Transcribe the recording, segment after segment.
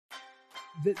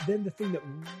then the thing that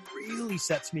really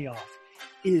sets me off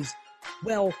is,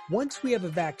 well, once we have a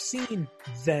vaccine,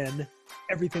 then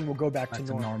everything will go back to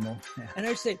normal. Yeah. And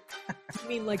I say, you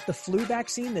mean like the flu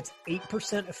vaccine that's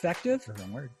 8% effective?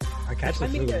 Doesn't work.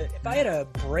 If I had a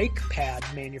brake pad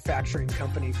manufacturing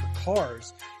company for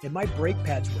cars and my brake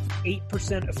pads were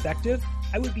 8% effective,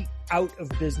 I would be out of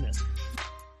business.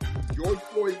 George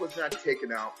Floyd was not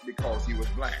taken out because he was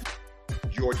black.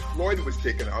 George Floyd was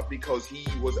taken out because he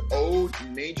was owed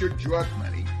major drug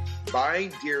money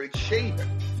by Derek Chauvin.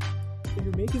 So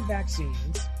you're making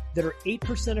vaccines that are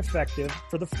 8% effective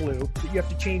for the flu that you have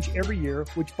to change every year,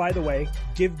 which, by the way,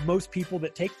 give most people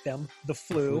that take them the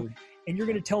flu. And you're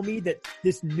going to tell me that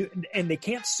this new, and they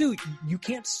can't sue, you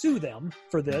can't sue them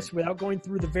for this without going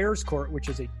through the VAERS court, which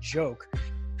is a joke.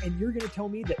 And you're going to tell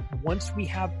me that once we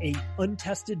have a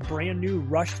untested, brand new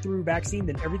rush through vaccine,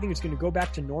 then everything is going to go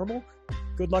back to normal?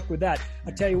 Good luck with that.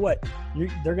 I tell you what,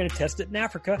 they're going to test it in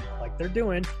Africa like they're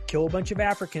doing, kill a bunch of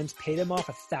Africans, pay them off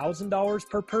 $1,000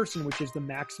 per person, which is the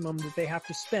maximum that they have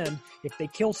to spend if they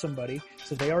kill somebody.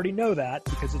 So they already know that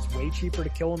because it's way cheaper to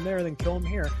kill them there than kill them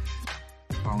here.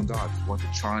 Found out what the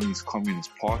Chinese Communist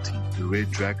Party, the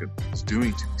Red Dragon, is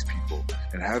doing to these people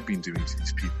and have been doing to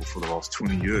these people for the last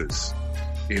 20 years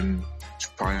in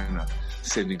China,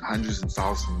 sending hundreds and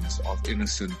thousands of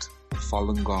innocent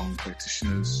Falun Gong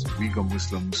practitioners, Uyghur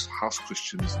Muslims, house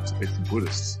Christians, and Tibetan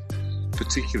Buddhists.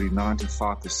 Particularly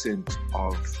 95%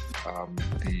 of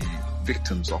the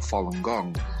victims of Falun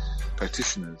Gong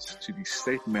practitioners to these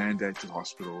state-mandated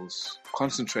hospitals,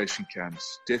 concentration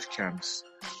camps, death camps,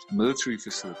 military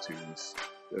facilities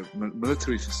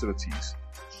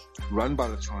run by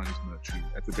the Chinese military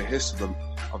at the behest of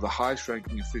the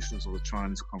highest-ranking officials of the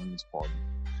Chinese Communist Party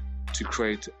to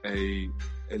create a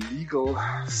legal,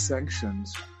 sanctioned,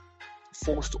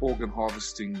 forced organ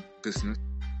harvesting business.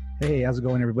 Hey, how's it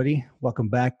going, everybody? Welcome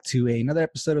back to another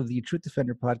episode of the Truth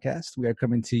Defender podcast. We are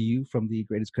coming to you from the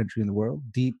greatest country in the world,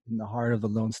 deep in the heart of the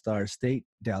Lone Star State,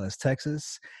 Dallas,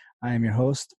 Texas. I am your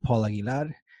host, Paul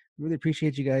Aguilar. Really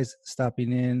appreciate you guys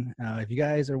stopping in. If you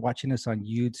guys are watching us on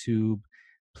YouTube,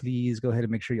 please go ahead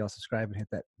and make sure y'all subscribe and hit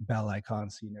that bell icon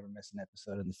so you never miss an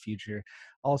episode in the future.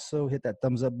 Also, hit that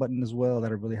thumbs up button as well.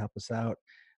 That'll really help us out.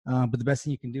 But the best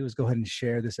thing you can do is go ahead and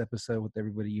share this episode with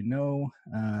everybody you know.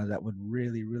 That would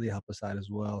really, really help us out as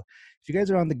well. If you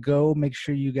guys are on the go, make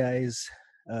sure you guys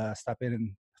stop in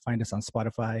and find us on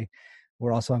Spotify.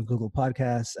 We're also on Google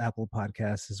Podcasts, Apple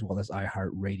Podcasts, as well as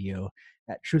iHeartRadio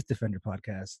at Truth Defender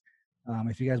Podcast.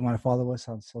 If you guys want to follow us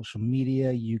on social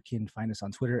media, you can find us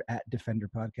on Twitter at Defender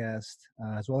Podcast,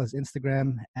 as well as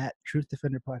Instagram at Truth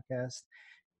Defender Podcast,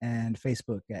 and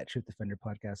Facebook at Truth Defender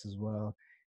Podcast as well.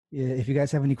 If you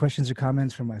guys have any questions or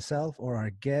comments for myself or our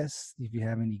guests, if you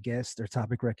have any guest or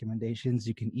topic recommendations,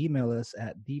 you can email us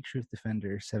at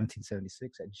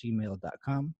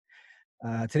thetruthDefender1776@gmail.com.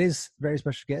 Today's very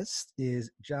special guest is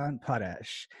John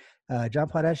Potash. John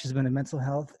Potash has been a mental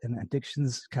health and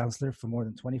addictions counselor for more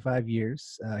than 25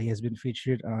 years. He has been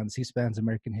featured on C-SPAN's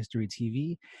American History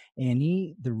TV,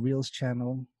 A&E, The Reels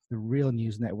Channel, The Real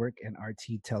News Network, and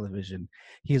RT Television.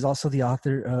 He is also the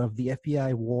author of The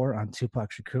FBI War on Tupac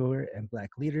Shakur and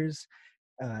Black Leaders,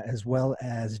 as well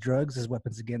as Drugs as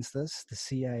Weapons Against Us, the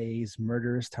CIA's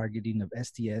murderous targeting of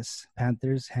SDS,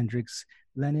 Panthers, Hendrix,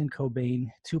 Lenin, Cobain,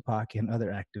 Tupac, and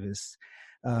other activists.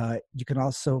 You can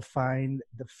also find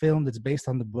the film that's based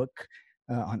on the book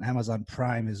on Amazon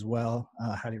Prime as well.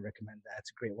 Highly recommend that. It's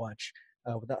a great watch.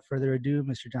 Without further ado,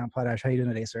 Mr. John Potash, how are you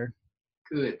doing today, sir?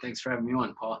 Good. Thanks for having me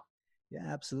on, Paul. Yeah,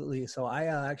 absolutely. So I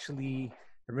actually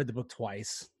read the book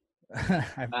twice. I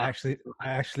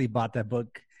actually bought that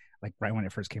book like right when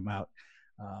it first came out.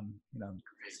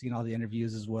 Seen all the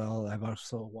interviews as well. I've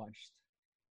also watched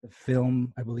the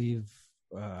film, I believe,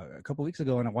 a couple weeks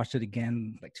ago, and I watched it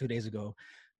again like 2 days ago.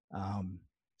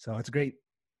 So it's a great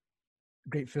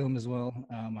film as well.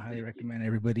 I highly recommend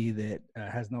everybody that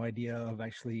has no idea of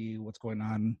actually what's going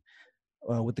on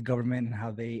with the government and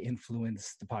how they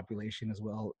influence the population as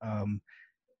well,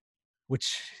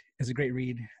 which is a great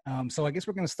read. So I guess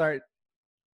we're going to start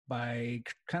by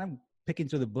kind of picking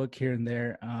through the book here and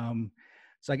there.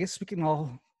 So I guess we can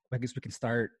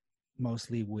start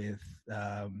mostly with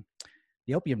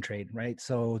the opium trade, right?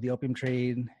 So the opium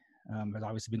trade has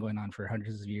obviously been going on for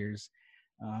hundreds of years,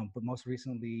 but most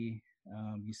recently,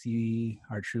 you see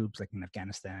our troops like in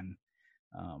Afghanistan,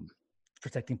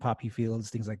 protecting poppy fields,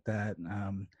 things like that.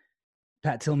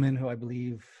 Pat Tillman, who I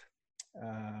believe,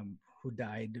 who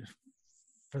died.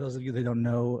 For those of you that don't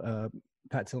know,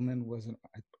 Pat Tillman was,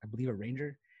 I believe, a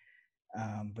ranger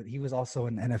But he was also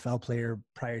an NFL player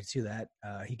prior to that.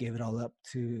 He gave it all up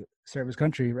to serve his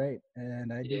country, right?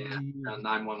 And I do believe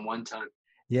 911 time.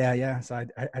 Yeah. So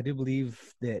I do believe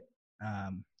that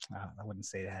I wouldn't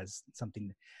say it has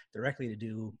something directly to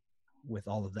do with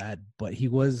all of that, but he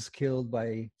was killed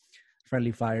by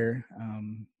friendly fire.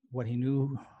 What he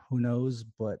knew, who knows?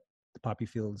 But the poppy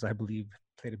fields, I believe,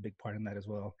 played a big part in that as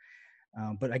well.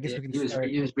 But I guess we can start.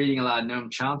 He was reading a lot of Noam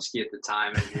Chomsky at the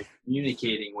time and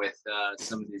communicating with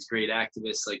some of these great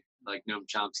activists like Noam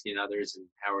Chomsky and others, and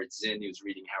Howard Zinn. He was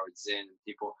reading Howard Zinn and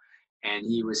people, and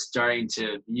he was starting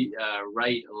to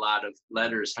write a lot of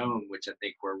letters home, which I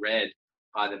think were read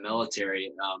by the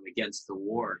military against the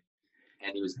war.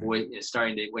 And he was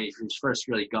starting to, when he was first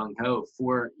really gung ho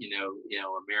for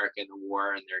America and the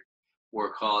war and their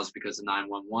war calls because of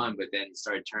 911, but then he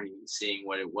started seeing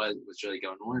what it was really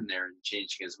going on there and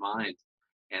changing his mind.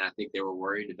 And I think they were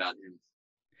worried about him.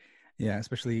 Yeah,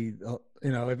 especially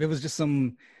if it was just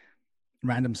some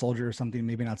random soldier or something,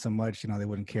 maybe not so much. They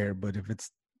wouldn't care. But if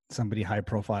it's somebody high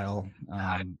profile,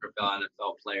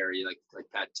 NFL player, like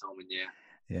Pat Tillman,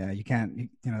 Yeah, you can't,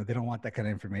 they don't want that kind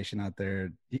of information out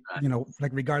there,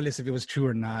 like regardless if it was true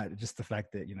or not, just the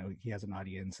fact that, he has an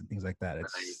audience and things like that.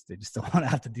 They just don't want to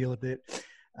have to deal with it.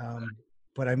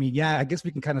 But I mean, I guess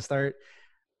we can kind of start,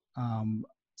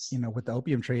 with the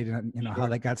opium trade and, how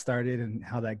that got started and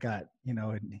how that got,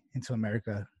 into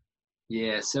America.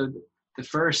 Yeah. So the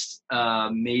first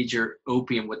major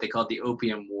opium, what they called the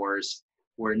Opium Wars,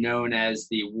 were known as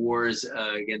the wars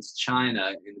against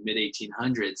China in the mid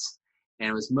 1800s. And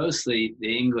it was mostly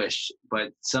the English,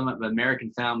 but some of the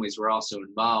American families were also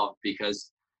involved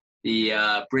because the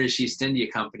British East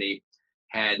India Company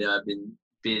had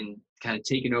been kind of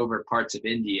taken over parts of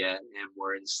India and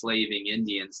were enslaving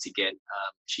Indians to get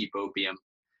cheap opium.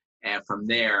 And from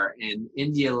there, and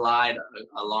India lied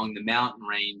along the mountain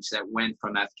range that went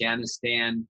from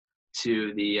Afghanistan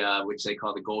to the which they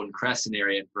call the Golden Crescent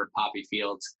area for poppy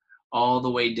fields, all the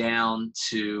way down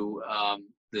to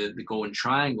the Golden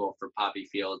Triangle for poppy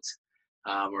fields,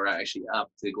 or actually up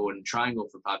to the Golden Triangle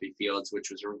for poppy fields, which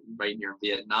was right near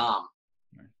Vietnam.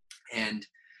 Right. And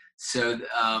so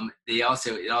it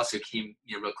also came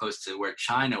real close to where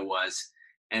China was,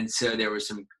 and so there were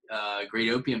some great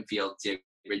opium fields,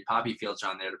 great poppy fields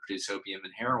on there to produce opium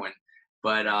and heroin.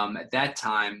 But at that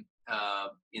time,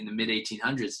 in the mid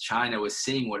 1800s, China was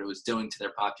seeing what it was doing to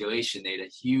their population. They had a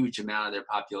huge amount of their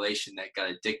population that got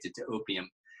addicted to opium.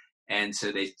 And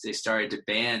so they started to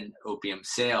ban opium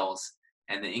sales,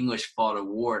 and the English fought a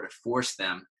war to force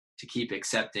them to keep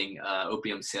accepting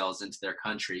opium sales into their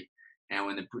country.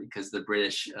 And because the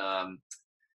British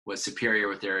was superior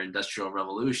with their industrial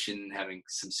revolution, having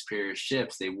some superior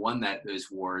ships, they won those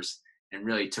wars and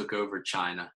really took over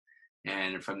China.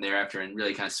 And from thereafter, and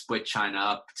really kind of split China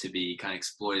up to be kind of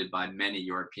exploited by many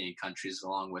European countries,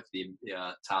 along with the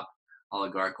top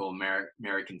oligarchical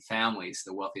American families,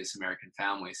 the wealthiest American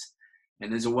families.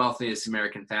 And the wealthiest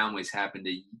American families happen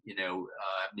to,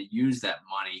 use that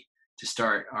money to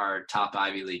start our top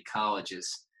Ivy League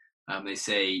colleges. They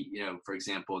say, for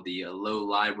example, the Low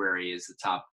Library is the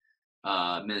top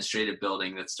administrative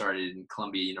building that started in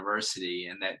Columbia University,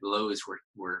 and that Lowe's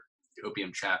were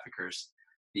opium traffickers.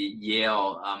 The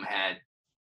Yale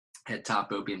had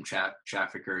top opium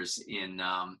traffickers in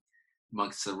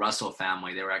amongst the Russell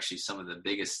family. They were actually some of the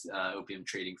biggest opium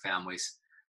trading families.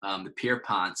 The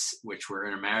Pierponts, which were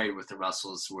intermarried with the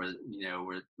Russells, was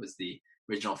the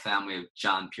original family of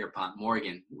John Pierpont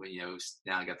Morgan. Who's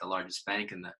now got the largest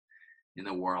bank in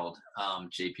the world.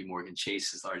 J.P. Morgan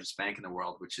Chase is the largest bank in the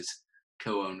world, which is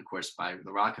co-owned, of course, by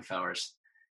the Rockefellers.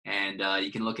 And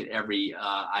you can look at every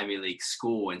Ivy League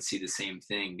school and see the same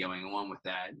thing going on with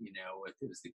that. It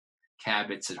was the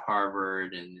Cabots at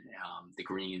Harvard and the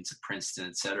Greens at Princeton,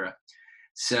 et cetera.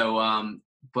 So,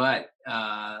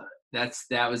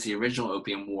 that was the original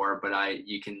Opium War. But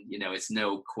it's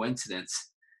no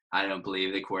coincidence, I don't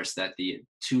believe, of course, that the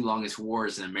two longest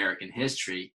wars in American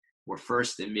history were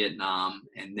first in Vietnam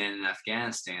and then in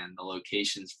Afghanistan. The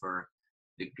locations for,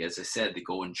 as I said, the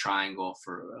Golden Triangle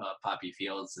for poppy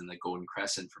fields and the Golden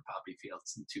Crescent for poppy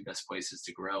fields, the two best places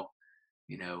to grow,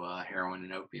 heroin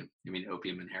and opium.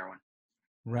 Opium and heroin.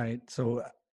 Right. So,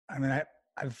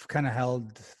 I've kind of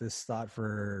held this thought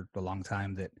for a long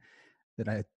time that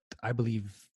I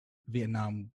believe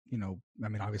Vietnam,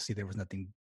 obviously there was nothing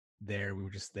there. We were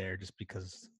just there just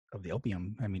because of the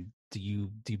opium. Do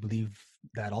you believe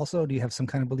that also? Do you have some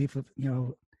kind of belief of,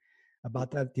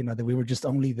 about that, that we were just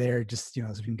only there just, so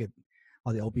we can get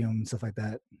all the opium and stuff like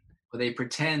that? Well, they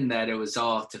pretend that it was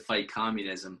all to fight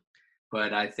communism,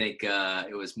 But I think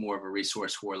it was more of a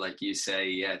resource war, like you say.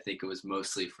 Yeah, I think it was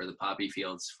mostly for the poppy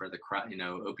fields, for the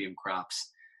opium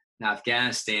crops. Now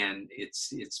Afghanistan,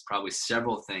 it's probably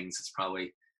several things. It's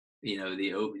probably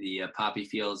the poppy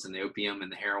fields and the opium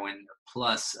and the heroin,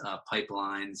 plus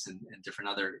pipelines and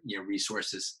different other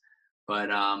resources.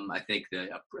 But I think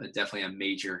definitely a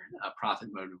major profit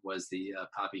motive was the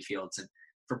poppy fields, and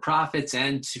for profits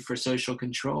and for social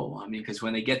control. I mean, because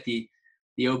when they get the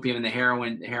opium and the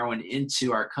heroin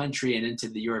into our country and into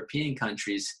the European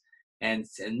countries, and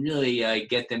really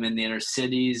get them in the inner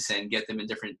cities and get them in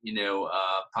different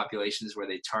populations where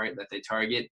they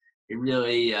target, it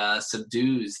really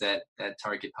subdues that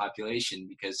target population,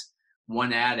 because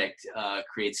one addict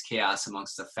creates chaos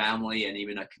amongst a family and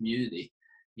even a community.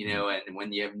 And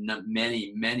when you have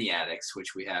many addicts,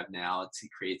 which we have now, it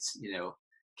creates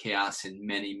chaos in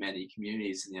many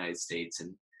communities in the United States,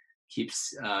 and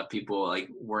keeps people like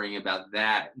worrying about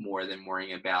that more than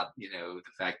worrying about the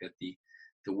fact that the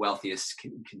wealthiest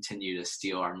can continue to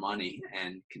steal our money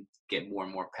and can get more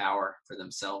and more power for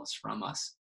themselves from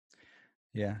us.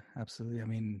 Yeah, absolutely. I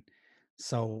mean,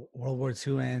 so World War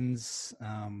II ends,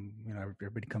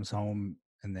 everybody comes home,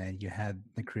 and then you had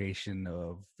the creation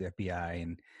of the FBI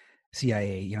and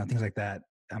CIA, things like that.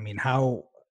 I mean, how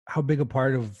big a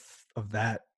part of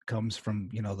that comes from,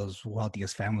 those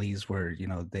wealthiest families where,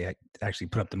 they actually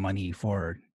put up the money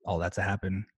for all that to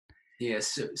happen? Yeah,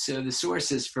 so the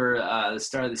sources for the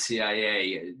start of the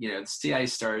CIA, the CIA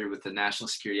started with the National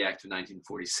Security Act of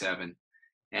 1947.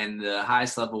 And the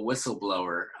highest level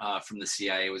whistleblower from the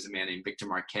CIA was a man named Victor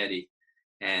Marchetti.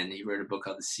 And he wrote a book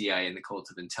called The CIA and the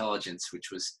Cult of Intelligence,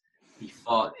 he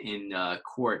fought in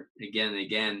court again and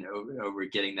again over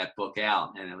getting that book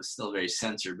out. And it was still very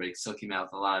censored, but it still came out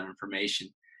with a lot of information.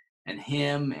 And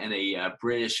him and a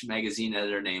British magazine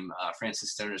editor named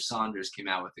Francis Stoner Saunders came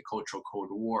out with The Cultural Cold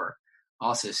War,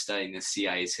 also studying the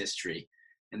CIA's history.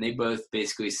 And they both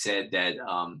basically said that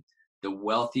the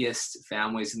wealthiest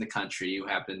families in the country, who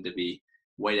happened to be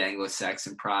white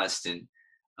Anglo-Saxon Protestant,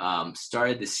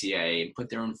 started the CIA and put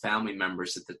their own family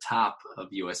members at the top of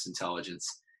U.S. intelligence.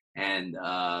 And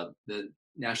the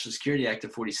National Security Act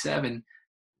of 47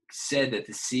 said that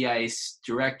the CIA's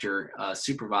director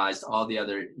supervised all the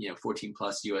other 14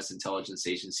 plus U.S. intelligence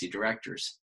agency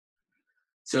directors.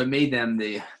 So it made them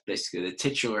basically the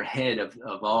titular head of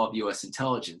all of U.S.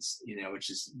 intelligence, which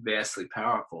is vastly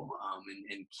powerful,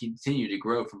 and continue to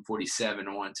grow from 47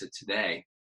 on to today.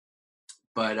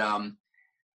 But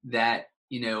that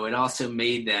it also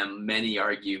made them, many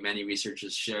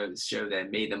researchers show that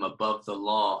it made them above the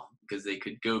law, because they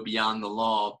could go beyond the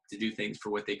law to do things for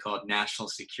what they called national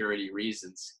security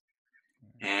reasons.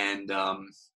 And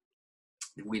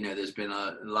we know there's been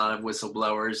a lot of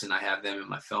whistleblowers, and I have them in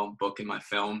my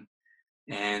film,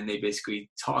 and they basically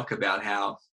talk about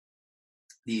how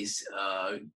these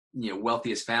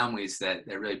wealthiest families that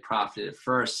really profited at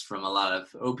first from a lot of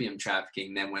opium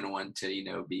trafficking then went on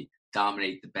to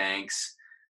dominate the banks,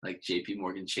 like J.P.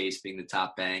 Morgan Chase being the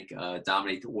top bank,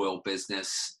 dominate the oil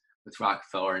business with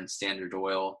Rockefeller and Standard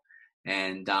Oil,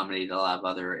 and dominate a lot of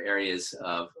other areas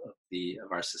of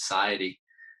our society.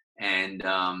 And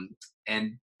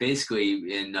basically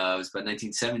it was about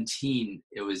 1917,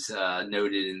 it was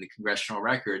noted in the Congressional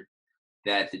Record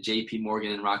that the J.P.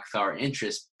 Morgan and Rockefeller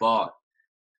interests bought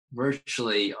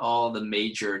virtually all the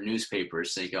major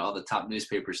newspapers, so all the top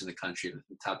newspapers in the country,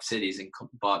 the top cities, and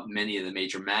bought many of the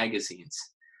major magazines.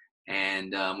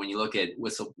 And when you look at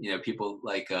people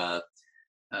like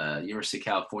University of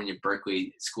California,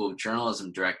 Berkeley School of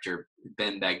Journalism director,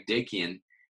 Ben Bagdikian,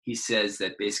 he says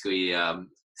that basically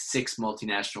 6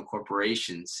 multinational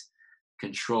corporations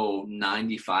control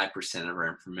 95% of our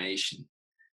information.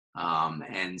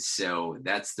 And so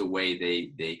that's the way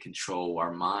they control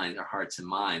our mind, our hearts and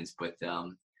minds. But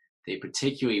they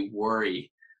particularly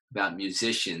worry about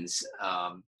musicians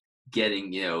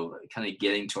getting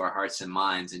to our hearts and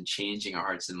minds and changing our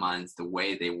hearts and minds the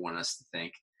way they want us to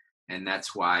think. And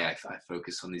that's why I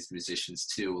focus on these musicians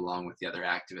too, along with the other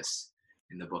activists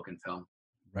in the book and film.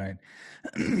 Right.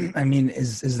 I mean,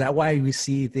 is that why we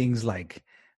see things like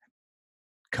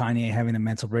Kanye having a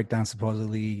mental breakdown,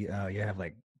 supposedly? You have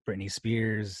like Britney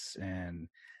Spears, and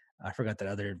I forgot that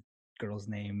other girl's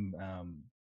name.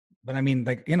 But I mean,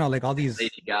 like, like all these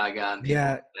Lady Gaga.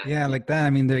 Yeah, like that. I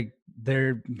mean,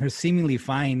 they're seemingly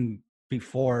fine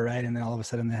before, right? And then all of a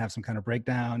sudden they have some kind of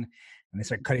breakdown, and they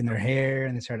start cutting their hair,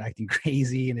 and they start acting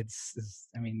crazy, and it's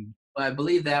I mean. Well, I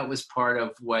believe that was part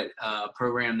of what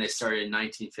program they started in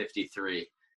 1953.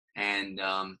 And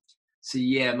so,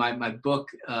 yeah, my book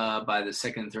by the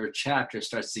second and third chapter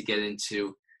starts to get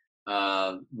into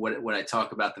what I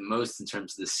talk about the most in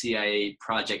terms of the CIA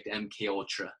Project MK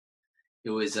Ultra. It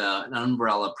was an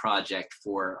umbrella project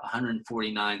for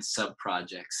 149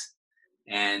 sub-projects,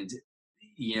 and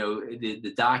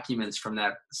the documents from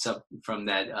that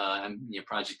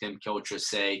Project MK Ultra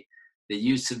say the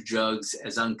use of drugs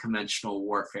as unconventional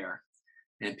warfare.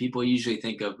 And people usually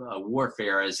think of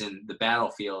warfare as in the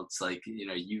battlefields, like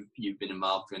you've been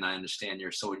involved in. I understand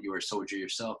you were a soldier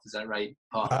yourself. Is that right,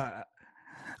 Paul? I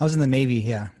was in the Navy,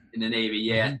 yeah. In the Navy,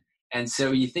 yeah. Mm-hmm. And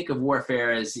so you think of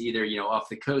warfare as either off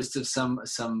the coast of some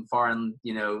foreign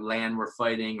land we're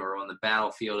fighting, or on the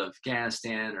battlefield of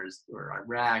Afghanistan or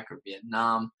Iraq or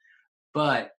Vietnam.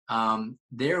 But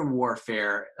their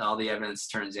warfare, all the evidence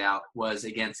turns out, was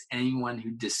against anyone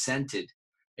who dissented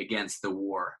against the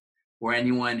war, or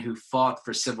anyone who fought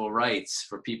for civil rights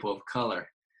for people of color.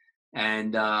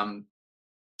 And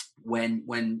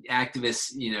when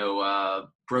activists,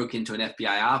 broke into an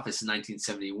FBI office in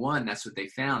 1971, that's what they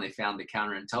found. They found the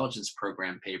counterintelligence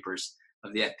program papers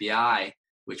of the FBI,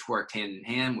 which worked hand in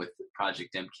hand with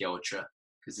Project MK Ultra,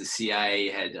 because the CIA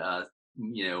had,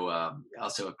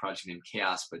 also a project named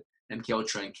Chaos, but MK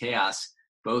Ultra and Chaos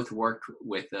both worked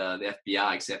with the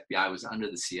FBI, because the FBI was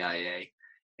under the CIA.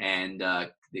 And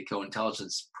the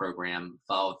co-intelligence program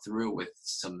followed through with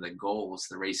some of the goals,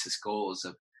 the racist goals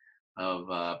of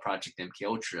Project MK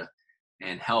Ultra,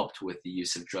 and helped with the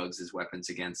use of drugs as weapons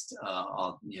against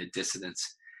all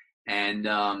dissidents. And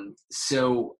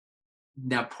so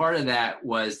now part of that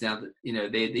was they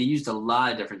used a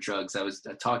lot of different drugs. I was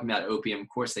talking about opium. Of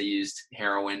course, they used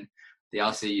heroin. They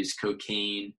also used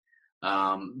cocaine.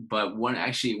 But one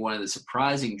of the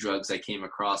surprising drugs I came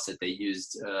across that they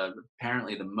used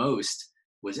apparently the most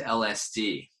was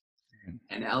LSD.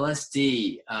 And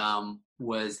LSD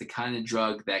was the kind of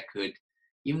drug that could,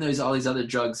 even though all these other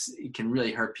drugs can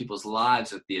really hurt people's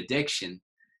lives with the addiction,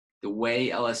 the way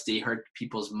LSD hurt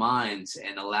people's minds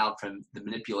and allowed for the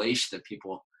manipulation of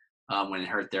people when it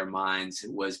hurt their minds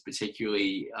was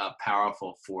particularly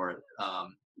powerful for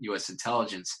U.S.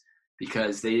 intelligence,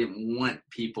 because they didn't want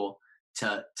people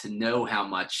to know how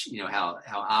much, how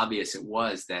obvious it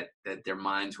was that their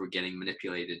minds were getting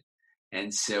manipulated.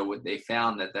 And so what they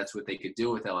found that's what they could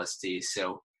do with LSD.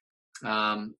 So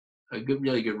a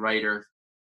really good writer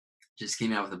just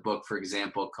came out with a book, for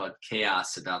example, called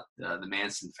Chaos, about the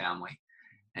Manson family.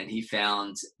 And he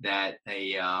found that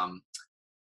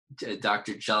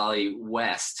Dr. Jolly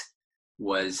West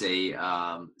was a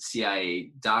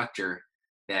CIA doctor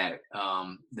that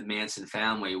the Manson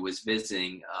family was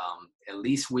visiting at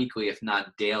least weekly, if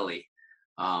not daily,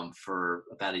 for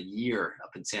about a year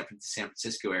up in San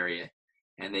Francisco area.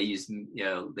 And they used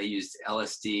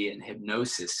LSD and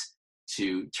hypnosis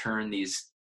to turn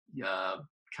these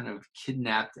kind of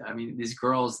kidnapped, these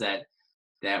girls that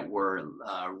were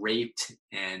raped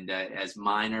and as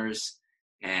minors,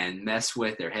 and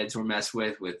their heads were messed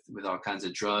with all kinds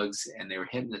of drugs, and they were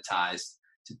hypnotized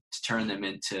to turn them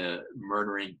into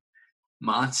murdering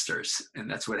monsters. And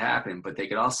that's what happened. But they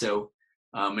could also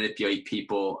manipulate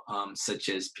people, such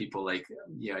as people like,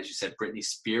 as you said, Britney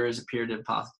Spears appeared to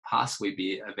possibly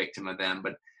be a victim of them.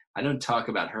 But I don't talk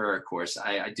about her, of course.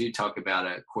 I do talk about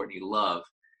Courtney Love.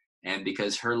 And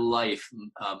because her life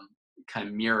kind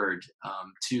of mirrored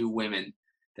two women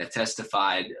that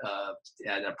testified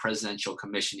at a presidential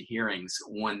commission hearings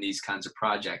on these kinds of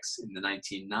projects in the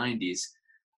 1990s,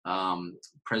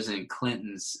 President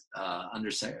Clinton's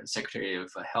Undersecretary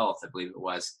of Health, I believe it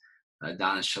was,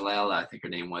 Donna Shalala, I think her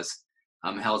name was,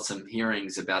 held some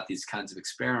hearings about these kinds of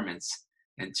experiments.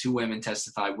 And two women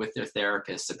testified with their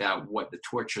therapists about what the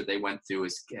torture they went through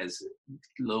as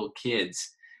little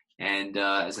kids. And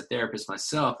as a therapist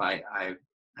myself, I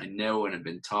know and have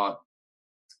been taught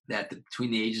that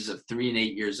between the ages of 3 and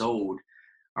 8 years old,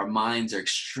 our minds are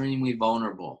extremely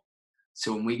vulnerable.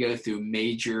 So when we go through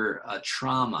major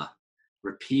trauma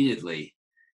repeatedly,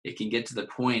 it can get to the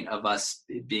point of us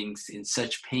being in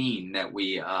such pain that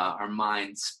our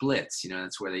mind splits.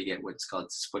 That's where they get what's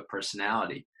called split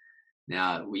personality.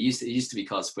 Now, it used to be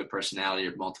called split personality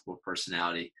or multiple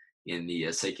personality in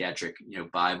the psychiatric,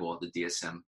 Bible, the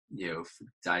DSM,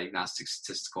 Diagnostic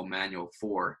Statistical Manual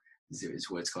 4 is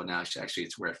what it's called now. Actually,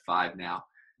 we're at 5 now,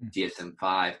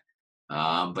 DSM-5.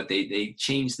 But they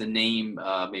changed the name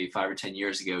maybe 5 or 10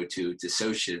 years ago to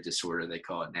dissociative disorder, they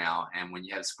call it now. And when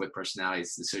you have split personality,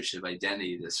 it's dissociative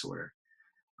identity disorder.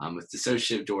 With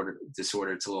dissociative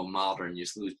disorder, it's a little milder and you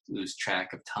just lose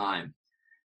track of time.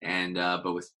 And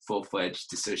but with full-fledged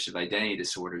dissociative identity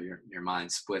disorder, your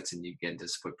mind splits and you get into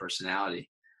split personality.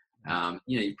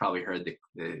 You've probably heard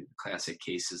the classic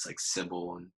cases like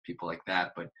Sybil and people like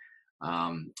that. But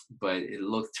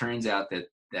it turns out that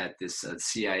that this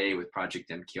CIA with Project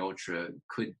MKUltra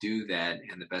could do that,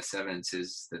 and the best evidence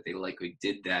is that they likely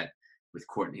did that with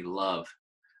Courtney Love.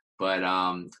 But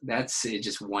that's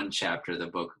just one chapter of the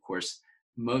book. Of course,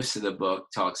 most of the book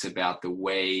talks about the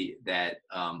way that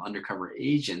undercover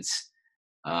agents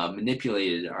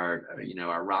manipulated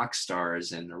our rock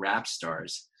stars and the rap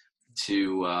stars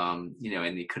to, and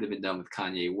it could have been done with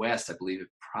Kanye West. I believe it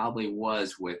probably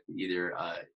was with either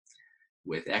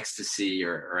with ecstasy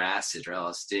or acid or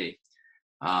LSD.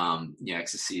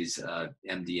 Ecstasy's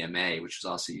MDMA, which was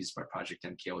also used by Project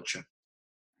MKUltra.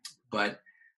 But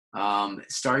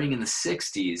starting in the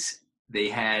 60s, they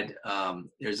had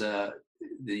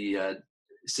the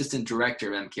assistant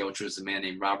director of MKUltra was a man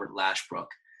named Robert Lashbrook,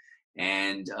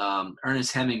 and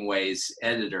Ernest Hemingway's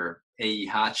editor A.E.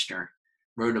 Hotchner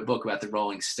wrote a book about the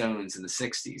Rolling Stones in the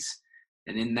 60s.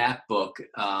 And in that book,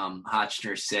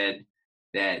 Hotchner said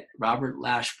that Robert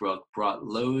Lashbrook brought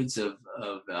loads of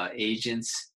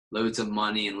agents, loads of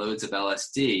money, and loads of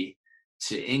LSD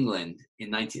to England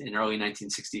in early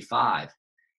 1965,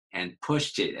 and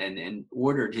pushed it and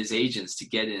ordered his agents to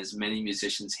get in as many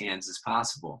musicians' hands as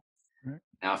possible. Right.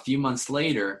 Now, a few months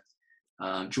later,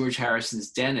 George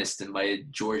Harrison's dentist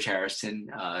invited George Harrison,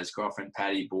 his girlfriend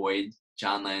Patty Boyd,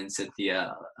 John Lennon,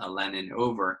 Cynthia Lennon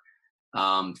over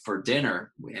for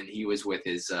dinner, and he was with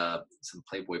his some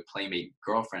Playboy playmate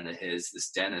girlfriend of his, this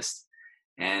dentist,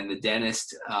 and the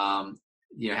dentist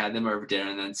had them over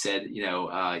dinner and then said,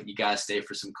 you gotta stay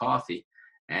for some coffee.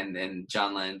 And then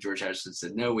John Lennon and George Harrison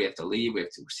said, no, we have to leave. We're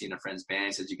seeing a friend's band.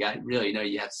 He said, you have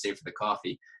to stay for the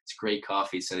coffee. It's great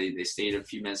coffee. So they stayed a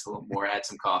few minutes, a little more, had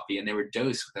some coffee, and they were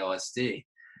dosed with LSD.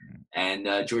 And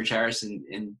George Harrison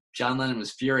and John Lennon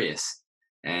was furious.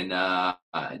 And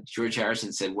George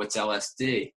Harrison said, what's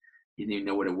LSD? He didn't even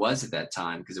know what it was at that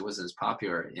time because it wasn't as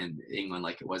popular in England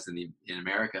like it was in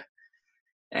America.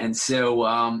 And so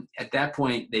at that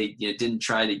point, they didn't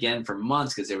try it again for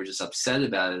months because they were just upset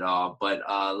about it all. But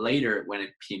later, when it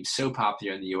became so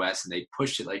popular in the U.S. and they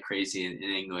pushed it like crazy in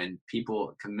England,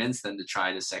 people convinced them to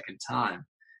try it a second time.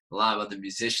 A lot of other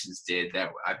musicians did that,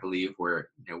 I believe, were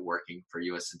working for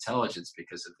U.S. intelligence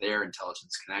because of their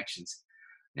intelligence connections.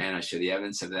 And I show the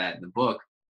evidence of that in the book.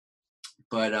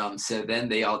 But so then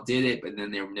they all did it, but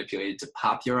then they were manipulated to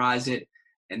popularize it.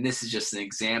 And this is just an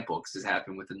example because this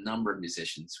happened with a number of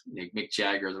musicians. Mick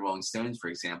Jagger of the Rolling Stones, for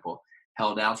example,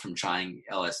 held out from trying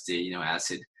LSD,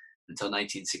 acid, until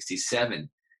 1967.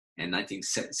 In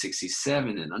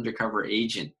 1967, an undercover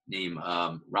agent named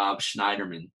Rob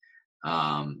Schneiderman,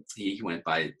 he went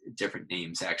by different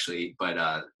names actually, but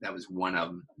that was one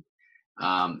of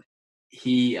them.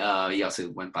 He also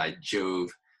went by Jove.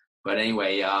 But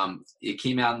anyway, it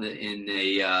came out in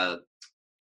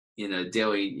a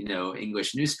daily,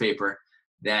 English newspaper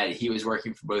that he was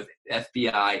working for both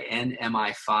FBI and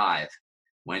MI5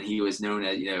 when he was known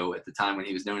as, at the time when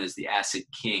he was known as the Acid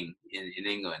King in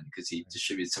England because he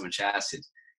distributed so much acid.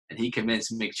 And he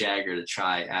convinced Mick Jagger to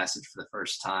try acid for the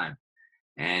first time.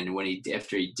 And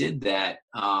after he did that,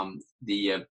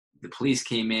 the police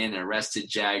came in and arrested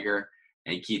Jagger,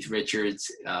 and Keith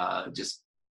Richards just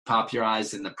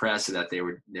popularized in the press so that they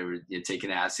were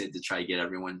taking acid to try to get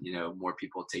everyone, more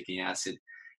people taking acid.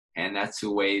 And that's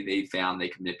the way they found they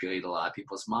could manipulate a lot of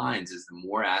people's minds, is the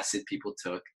more acid people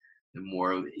took, the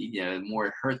more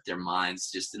it hurt their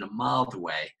minds just in a mild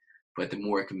way, but the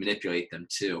more it could manipulate them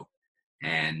too.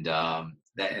 And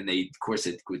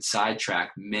it would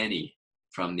sidetrack many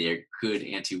from their good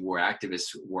anti-war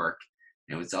activist work,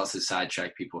 and it would also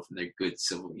sidetrack people from their good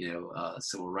civil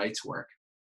rights work.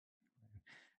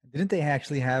 Didn't they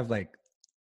actually have like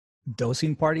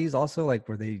dosing parties also, like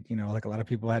where they, like a lot of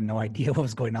people had no idea what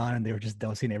was going on and they were just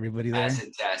dosing everybody there?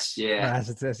 Acid test, yeah.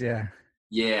 Acid test, yeah.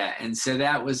 Yeah, and so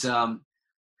that was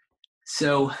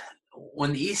so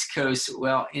on the East Coast.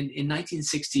 Well, in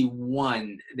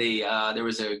 1961, there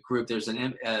was a group. There's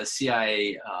a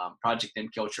CIA Project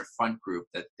MKUltra front group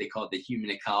that they called the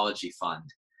Human Ecology Fund,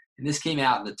 and this came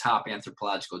out in the top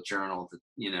anthropological journal.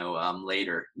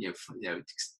 Later,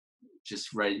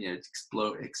 just right,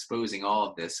 exposing all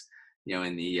of this,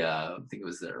 in the I think it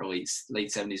was the late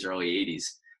 70s, early 80s.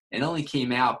 It only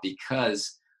came out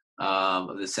because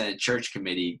of the Senate Church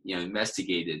Committee,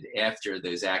 investigated after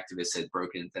those activists had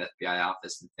broken into the FBI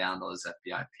office and found all those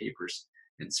FBI papers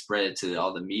and spread it to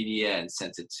all the media and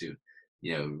sent it to,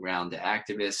 around to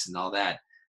activists and all that.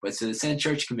 But so the Senate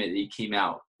Church Committee came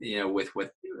out, with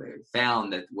what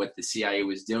found that what the CIA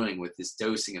was doing with this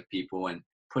dosing of people and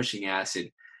pushing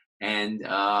acid. And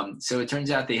so it turns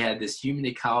out they had this Human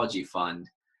Ecology Fund,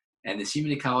 and this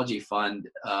Human Ecology Fund,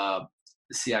 the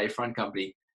CIA front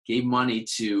company, gave money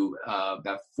to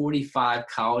about 45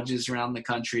 colleges around the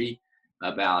country,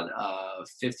 about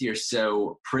 50 or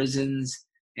so prisons,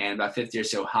 and about 50 or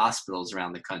so hospitals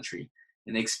around the country.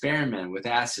 And they experimented with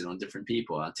acid on different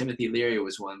people. Timothy Leary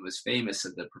was one of the most famous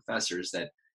of the professors that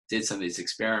did some of these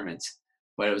experiments,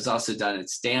 but it was also done at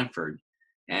Stanford.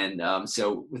 And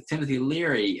so with Timothy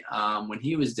Leary, when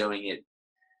he was doing it,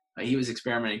 he was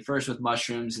experimenting first with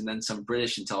mushrooms, and then some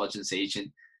British intelligence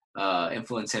agent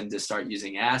influenced him to start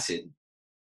using acid.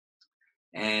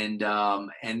 And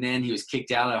then he was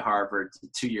kicked out of Harvard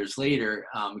 2 years later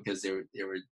because they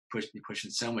were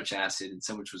pushing so much acid and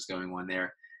so much was going on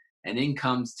there. And in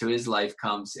comes to his life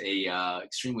comes a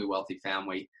extremely wealthy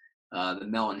family, the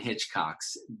Mellon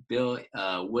Hitchcocks,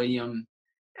 William,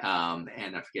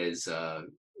 and I forget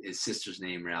his sister's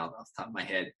name right off the top of my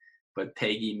head, but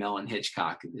Peggy Mellon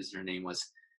Hitchcock is her name was.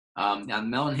 Now the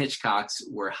Mellon Hitchcocks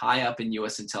were high up in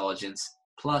U.S. intelligence,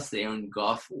 plus they owned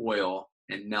Gulf Oil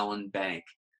and Mellon Bank.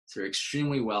 So they're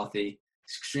extremely wealthy,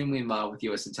 extremely in love with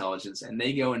U.S. intelligence, and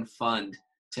they go and fund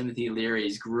Timothy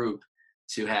Leary's group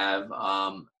to have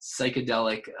a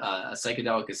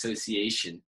psychedelic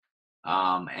association,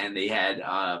 and they had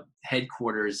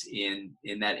headquarters in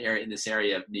that area, in this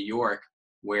area of New York,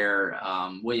 where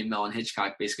William Mellon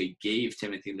Hitchcock basically gave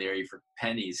Timothy Leary for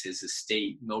pennies his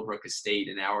estate, Millbrook Estate,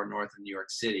 an hour north of New York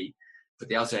City. But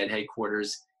they also had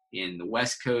headquarters in the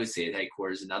West Coast, they had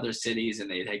headquarters in other cities,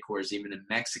 and they had headquarters even in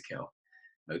Mexico,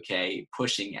 okay,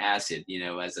 pushing acid,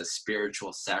 as a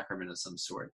spiritual sacrament of some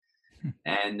sort.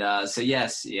 And so,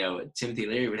 yes, Timothy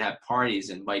Leary would have parties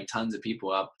and invite tons of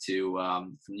people up to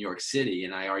from New York City,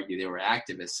 and I argue they were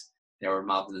activists that were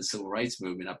involved in the civil rights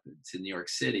movement up to New York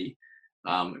City.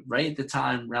 Right at the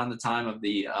time, around the time of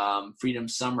the Freedom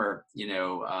Summer,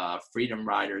 freedom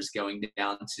riders going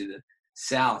down to the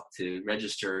South to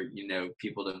register,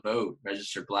 people to vote,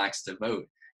 register blacks to vote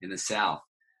in the South.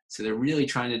 So they're really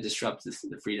trying to disrupt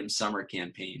the Freedom Summer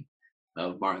campaign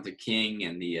of Martin Luther King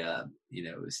and the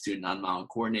Student Nonviolent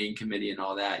Coordinating Committee and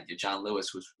all that. John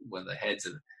Lewis was one of the heads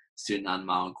of the Student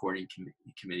Nonviolent Coordinating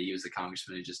Committee. He was the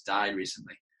congressman who just died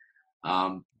recently.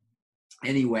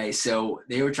 Anyway, so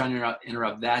they were trying to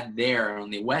interrupt that there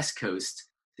on the West Coast.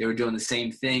 They were doing the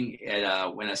same thing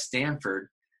at when a Stanford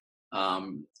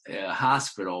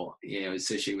hospital,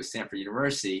 associated with Stanford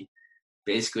University,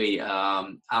 basically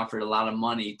offered a lot of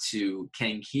money to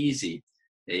Ken Kesey,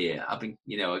 a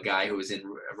guy who was in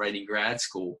writing grad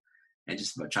school and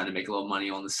just trying to make a little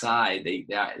money on the side.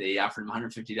 They offered him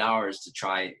 $150 to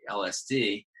try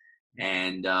LSD,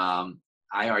 and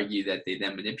I argue that they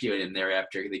then manipulated him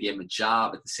thereafter. They gave him a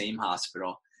job at the same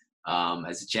hospital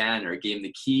as a janitor, gave him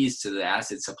the keys to the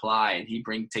acid supply, and he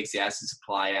takes the acid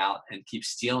supply out and keeps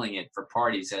stealing it for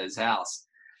parties at his house.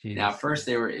 Jeez. Now, first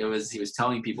he was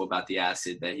telling people about the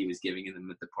acid that he was giving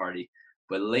them at the party,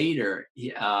 but later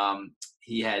he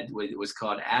had what was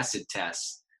called acid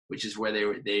tests, which is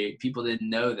where people didn't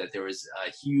know that there was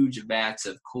huge vats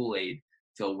of Kool-Aid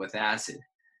filled with acid.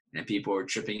 And people were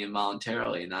tripping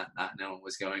involuntarily and not knowing what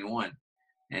was going on.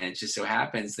 And it just so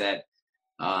happens that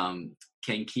Ken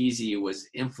Kesey was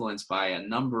influenced by a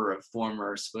number of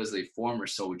supposedly former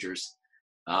soldiers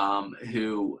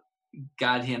who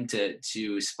got him to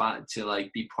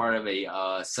be part of a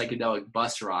psychedelic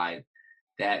bus ride.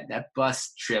 That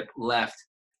bus trip left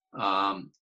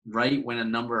right when a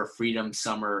number of Freedom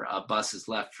Summer buses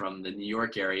left from the New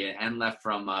York area and left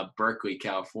from Berkeley,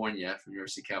 California, from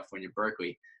University of California,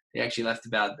 Berkeley. They actually left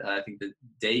about, I think, the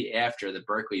day after the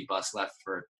Berkeley bus left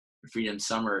for the Freedom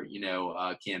Summer,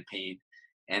 campaign,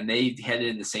 and they headed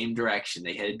in the same direction.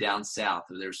 They headed down south.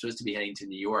 They were supposed to be heading to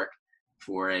New York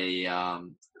for a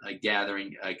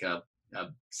gathering, like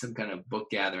some kind of book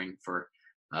gathering for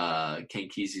Ken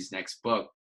Kesey's next book.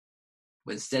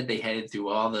 But instead, they headed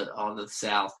through all the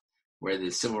South, where the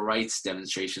civil rights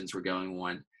demonstrations were going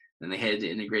on, and they headed to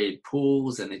integrated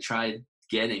pools, and they tried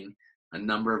getting a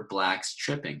number of blacks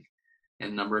tripping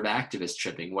and a number of activists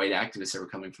tripping, white activists that were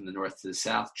coming from the north to the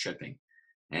south tripping.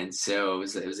 And so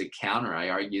it was a counter. I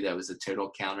argue that was a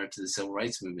total counter to the civil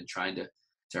rights movement, trying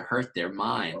to hurt their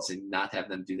minds and not have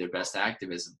them do their best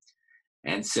activism.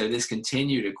 And so this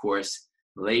continued, of course,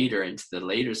 later into the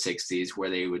later 60s, where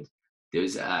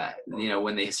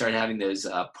when they started having those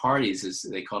parties, as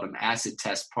they called them acid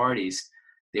test parties,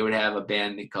 they would have a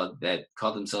band that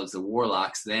called themselves the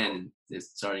Warlocks then,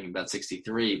 starting in about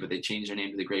 63, but they changed their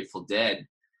name to the Grateful Dead.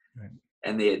 Right.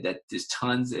 And there's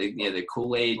tons, the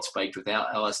Kool-Aid spiked with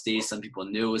LSD. Some people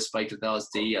knew it was spiked with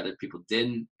LSD, other people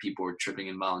didn't. People were tripping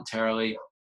involuntarily.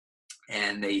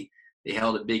 And they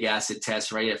held a big acid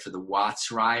test right after the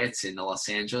Watts riots in Los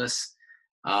Angeles.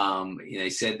 They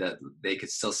said that they could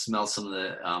still smell some of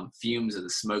the fumes of the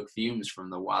smoke fumes from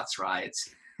the Watts riots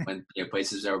when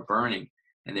places that were burning,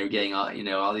 and they were getting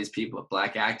all these people,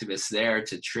 black activists, there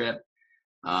to trip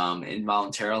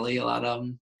involuntarily, a lot of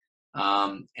them.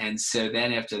 And so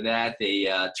then after that,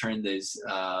 they turned those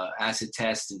acid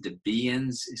tests into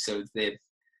be-ins. So they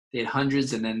had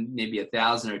hundreds, and then maybe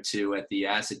 1,000 or two at the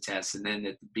acid tests, and then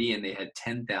at the be-in they had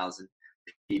 10,000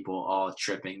 people all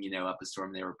tripping, up a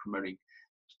storm. They were promoting,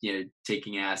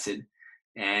 taking acid,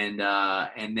 and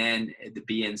then the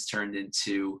be-ins turned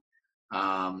into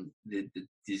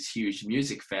these huge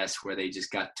music fests where they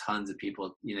just got tons of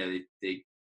people. They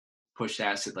pushed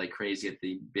acid like crazy at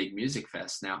the big music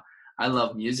fest. Now, I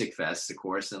love music fests, of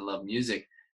course, and I love music,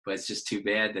 but it's just too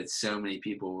bad that so many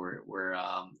people were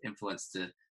influenced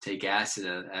to take acid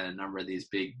at a number of these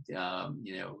big,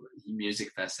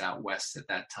 music fests out west at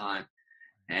that time.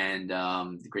 And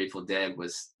the Grateful Dead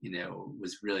was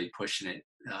really pushing it,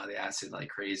 the acid like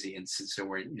crazy, and so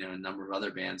were a number of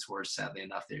other bands were, sadly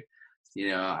enough. They,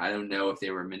 I don't know if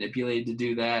they were manipulated to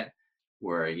do that,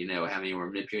 or how many were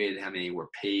manipulated, how many were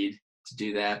paid to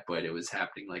do that, but it was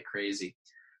happening like crazy.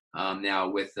 Now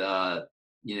with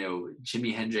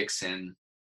Jimi Hendrix and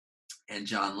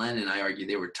John Lennon, I argue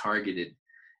they were targeted,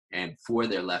 and for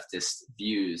their leftist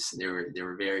views, they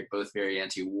were both very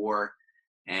anti-war,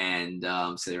 and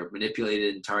so they were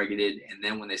manipulated and targeted. And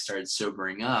then when they started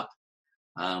sobering up,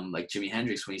 like Jimi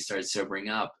Hendrix, when he started sobering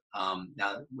up,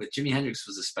 now with Jimi Hendrix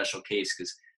was a special case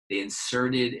because they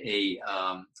inserted a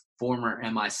former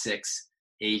MI6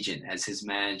 agent as his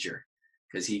manager,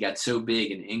 because he got so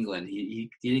big in England. He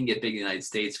didn't get big in the United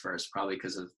States first, probably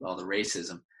because of all the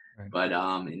racism. Right. But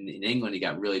in England, he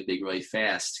got really big really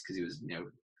fast because he was,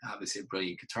 obviously a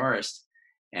brilliant guitarist.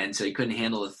 And so he couldn't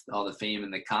handle all the fame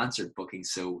and the concert booking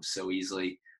so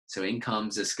easily. So in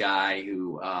comes this guy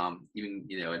who even,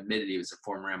 admitted he was a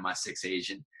former MI6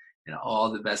 agent. And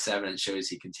all the best evidence shows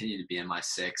he continued to be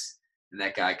MI6. And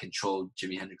that guy controlled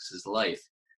Jimi Hendrix's life.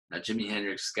 Now, Jimi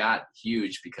Hendrix got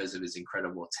huge because of his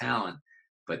incredible talent,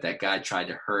 but that guy tried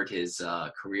to hurt his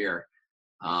career.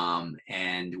 And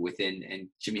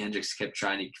Jimi Hendrix kept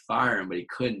trying to fire him, but he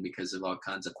couldn't because of all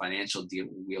kinds of financial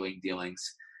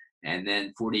dealings. And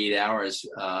then 48 hours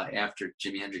after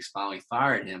Jimi Hendrix finally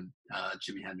fired him,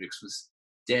 Jimi Hendrix was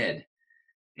dead.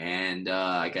 And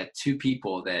I got two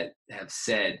people that have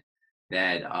said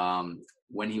that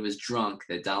when he was drunk,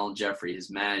 that Donald Jeffrey,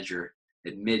 his manager,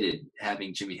 admitted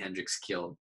having Jimi Hendrix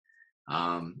killed.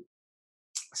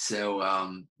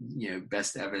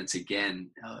 Best evidence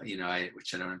again,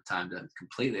 which I don't have time to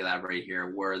completely elaborate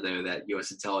here, were though that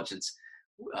U.S. intelligence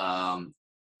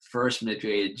first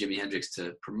manipulated Jimi Hendrix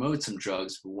to promote some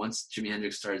drugs, but once Jimi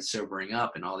Hendrix started sobering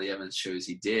up, and all the evidence shows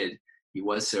he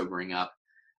was sobering up,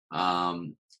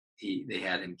 they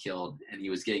had him killed, and he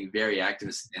was getting very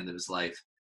activist at the end of his life,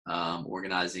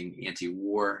 organizing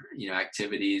anti-war,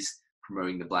 activities,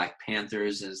 promoting the Black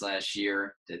Panthers in his last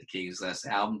year, dedicating his last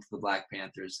album to the Black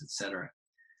Panthers, etc.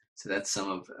 So that's some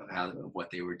of what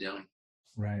they were doing.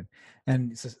 Right.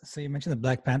 And so you mentioned the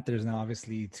Black Panthers. Now,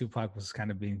 obviously, Tupac was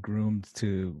kind of being groomed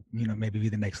to, maybe be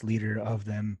the next leader of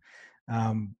them.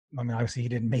 Obviously he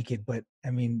didn't make it, but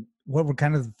what were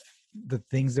kind of the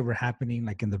things that were happening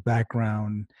like in the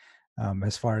background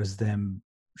as far as them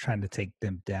trying to take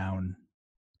them down?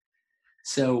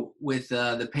 So with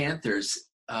the Panthers,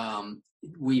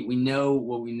 we know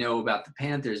what we know about the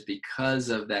Panthers because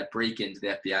of that break-in to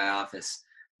the FBI office.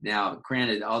 Now,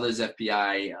 granted, all those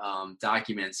FBI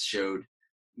documents showed,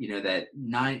 that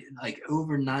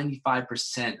over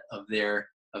 95%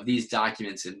 of these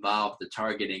documents involved the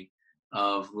targeting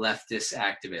of leftist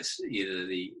activists, either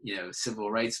the civil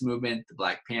rights movement, the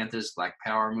Black Panthers, Black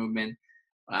Power movement,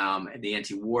 the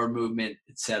anti-war movement,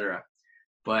 etc.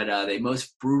 But they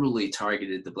most brutally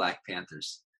targeted the Black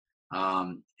Panthers.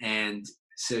 And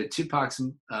so Tupac's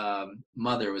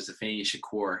mother was Afeni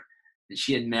Shakur, and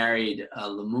she had married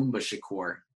Lumumba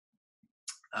Shakur,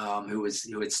 who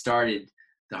had started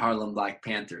the Harlem Black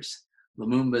Panthers.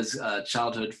 Lumumba's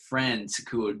childhood friend,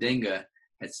 Sekou Odinga,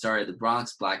 had started the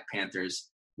Bronx Black Panthers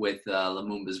with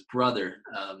Lumumba's brother,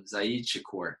 Zaid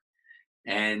Shakur.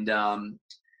 And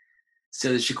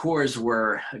so the Shakurs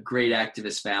were a great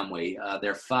activist family.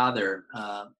 Their father,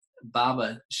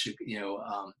 Baba,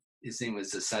 his name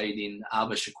was Sayyidine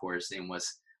Abba Shakur, his name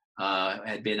was,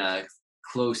 had been a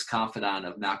close confidant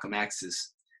of Malcolm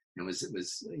X's and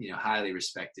was highly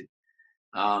respected.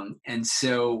 And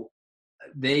so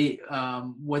they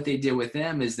what they did with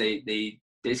them is they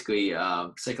basically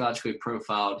psychologically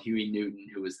profiled Huey Newton,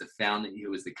 who was the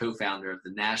co-founder of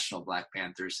the National Black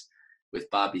Panthers, with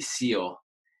Bobby Seale,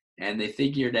 And they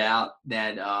figured out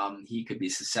that he could be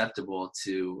susceptible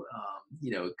to,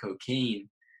 cocaine.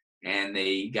 And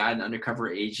they got an undercover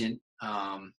agent.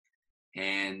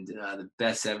 And the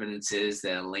best evidence is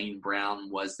that Elaine Brown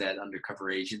was that undercover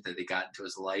agent that they got into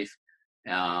his life.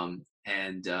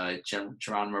 And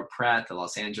Geronimo Pratt, the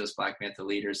Los Angeles Black Panther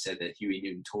leader, said that Huey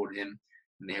Newton told him,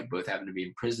 and they both happened to be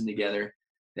in prison together,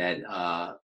 that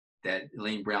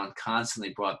Elaine Brown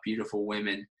constantly brought beautiful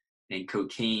women and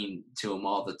cocaine to him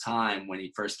all the time when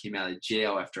he first came out of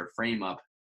jail after a frame-up,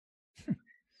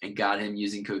 and got him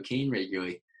using cocaine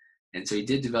regularly. And so he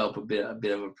did develop a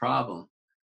bit of a problem.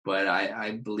 But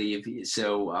I believe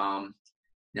so.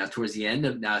 Now towards the end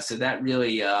of so that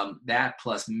really that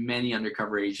plus many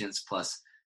undercover agents, plus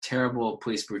terrible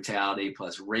police brutality,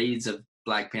 plus raids of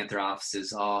Black Panther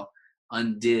offices, all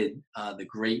undid the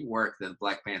great work that the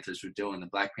Black Panthers were doing. The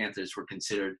Black Panthers were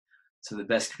considered some of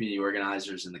the best community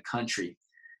organizers in the country,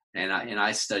 and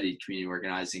I studied community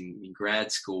organizing in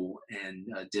grad school and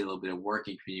did a little bit of work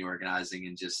in community organizing,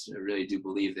 and just really do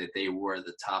believe that they were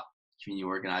the top community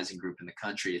organizing group in the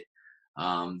country.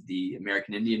 The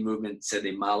American Indian movement said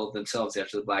they modeled themselves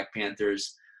after the Black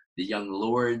Panthers. The Young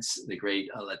Lords, the great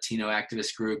Latino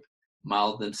activist group,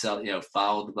 modeled themselves,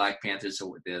 followed the Black Panthers.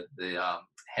 So the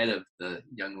head of the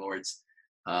Young Lords,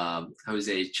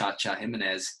 Jose Cha-Cha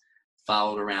Jimenez,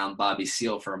 followed around Bobby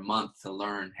Seale for a month to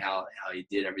learn how he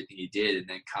did everything he did, and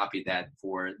then copied that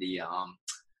for the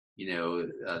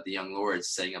Young Lords,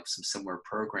 setting up some similar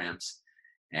programs.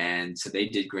 And so they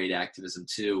did great activism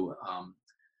too,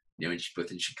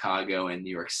 both in Chicago and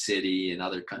New York City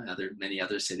and many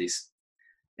other cities.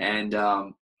 And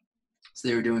so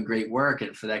they were doing great work.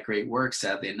 And for that great work,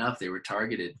 sadly enough, they were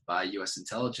targeted by U.S.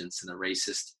 intelligence, and the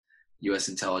racist U.S.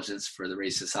 intelligence for the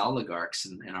racist oligarchs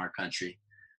in our country.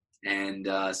 And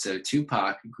so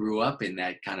Tupac grew up in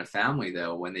that kind of family,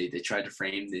 though, when they tried to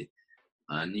frame the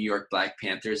New York Black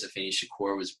Panthers. Afeni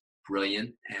Shakur was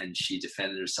brilliant, and she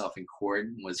defended herself in court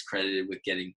and was credited with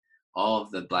getting all of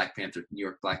the New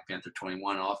York Black Panther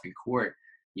 21 off in court,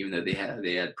 even though they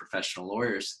had professional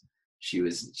lawyers. She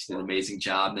did an amazing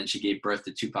job. And then she gave birth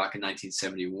to Tupac in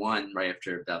 1971, right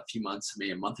after about a few months,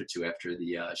 maybe a month or two after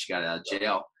she got out of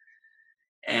jail.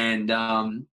 And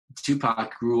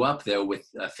Tupac grew up though with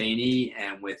Afeni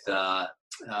and with now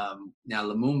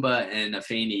Lumumba, and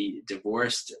Afeni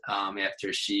divorced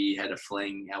after she had a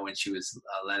fling when she was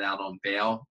let out on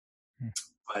bail.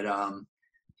 But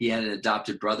he had an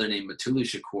adopted brother named Mutulu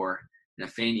Shakur, and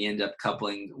Afeni ended up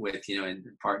coupling with, and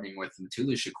partnering with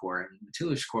Mutulu Shakur. And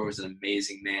Mutulu Shakur was an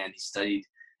amazing man. He studied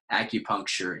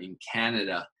acupuncture in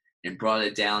Canada and brought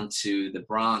it down to the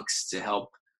Bronx to help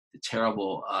the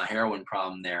terrible heroin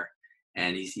problem there.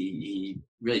 And he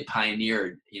really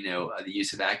pioneered, the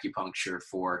use of acupuncture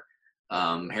for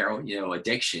heroin,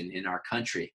 addiction in our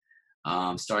country,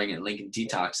 starting at Lincoln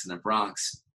Detox in the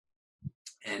Bronx.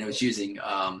 And it was using,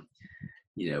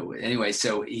 anyway,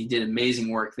 so he did amazing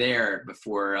work there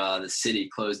before the city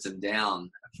closed him down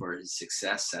for his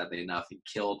success, sadly enough. He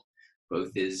killed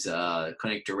both his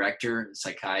clinic director, a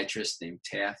psychiatrist named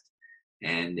Taft,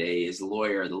 and his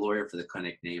lawyer, the lawyer for the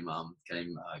clinic named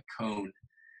Cohn,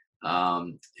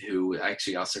 who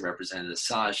actually also represented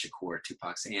Asaj Shakur,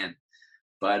 Tupac's aunt.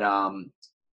 But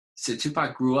so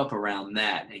Tupac grew up around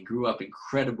that and grew up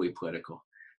incredibly political.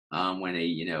 When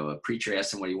a preacher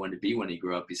asked him what he wanted to be when he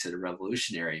grew up, he said a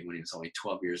revolutionary when he was only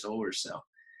 12 years old or so.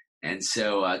 And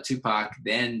so Tupac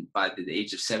then, by the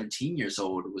age of 17 years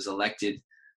old, was elected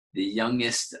the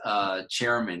youngest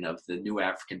chairman of the New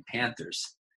African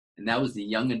Panthers. And that was the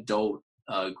young adult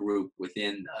group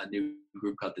within a new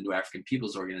group called the New African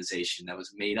People's Organization that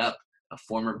was made up of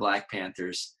former Black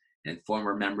Panthers and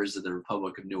former members of the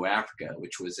Republic of New Africa,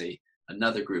 which was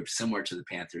another group similar to the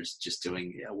Panthers, just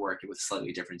doing work with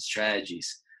slightly different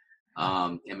strategies.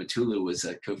 And Mutulu was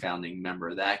a co-founding member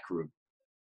of that group.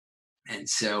 And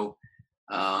so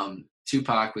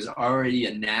Tupac was already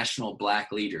a national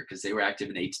Black leader because they were active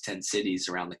in 8 to 10 cities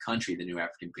around the country, the New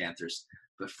African Panthers,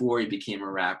 before he became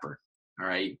a rapper. All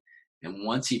right. And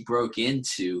once he broke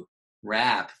into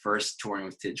rap, first touring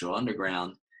with Digital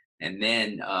Underground, and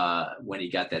then when he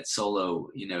got that solo,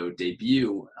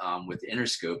 debut with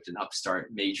Interscope, an upstart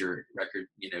major record,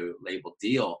 label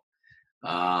deal,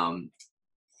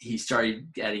 he started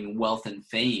adding wealth and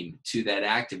fame to that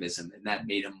activism, and that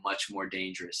made him much more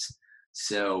dangerous.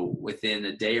 So within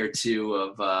a day or two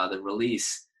of the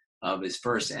release of his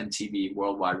first MTV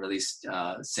worldwide release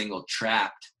single,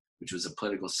 Trapped, which was a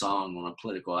political song on a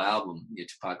political album,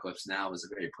 Tupacalypse Now was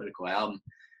a very political album,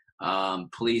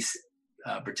 police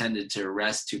pretended to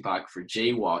arrest Tupac for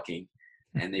jaywalking,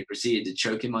 and they proceeded to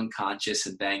choke him unconscious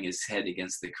and bang his head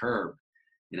against the curb.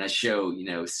 And I show,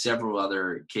 several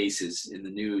other cases in the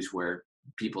news where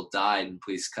people died in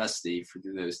police custody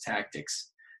through those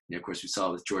tactics. Of course, we saw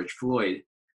it with George Floyd,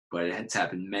 but it has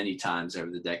happened many times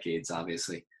over the decades,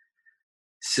 obviously.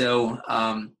 So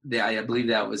I believe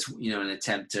that was, an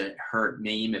attempt to hurt,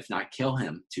 maim, if not kill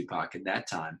him, Tupac, at that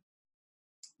time.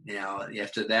 Now,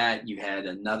 after that, you had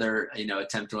another,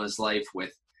 attempt on his life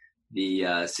with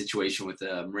the situation with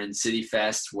the Marin City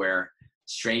Fest, where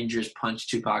strangers punched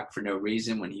Tupac for no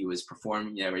reason when he was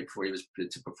performing, right before he was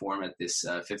to perform at this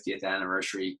 50th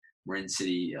anniversary Marin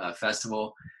City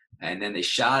Festival. And then they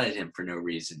shot at him for no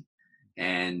reason.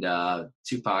 And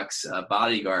Tupac's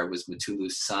bodyguard was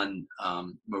Mutulu's son,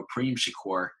 Mopreme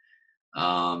Shakur.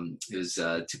 It was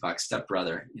Tupac's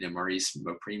stepbrother, Maurice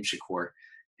Mopreme Shakur.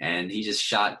 And he just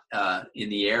shot in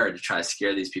the air to try to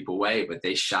scare these people away, but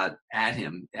they shot at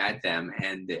them,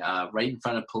 and right in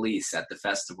front of police at the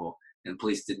festival. And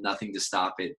police did nothing to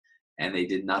stop it, and they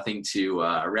did nothing to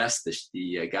arrest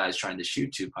the guys trying to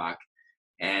shoot Tupac.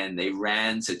 And they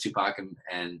ran, so Tupac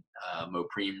and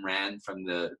Mopreme ran from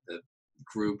the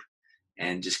group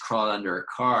and just crawled under a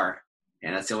car.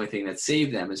 And that's the only thing that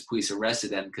saved them, is police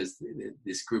arrested them because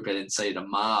this group had incited a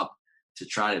mob to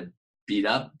try to beat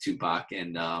up Tupac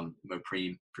and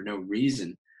Mopreme for no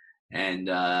reason. And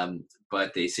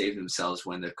but they saved themselves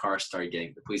when the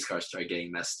police car started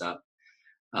getting messed up.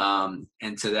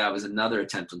 And so that was another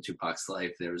attempt on Tupac's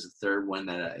life. There was a third one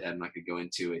that I'm not going to go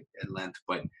into at length,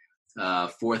 but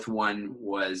fourth one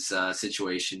was a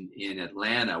situation in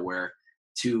Atlanta where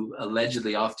two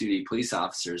allegedly off-duty police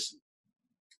officers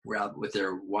were out with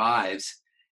their wives,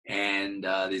 and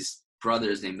these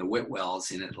brothers named the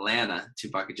Whitwells in Atlanta.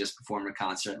 Tupac had just performed a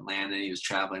concert in Atlanta, and he was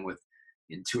traveling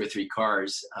in 2 or 3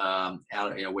 cars out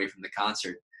away from the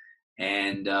concert.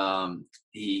 And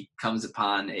he comes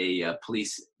upon a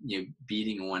police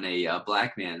beating on a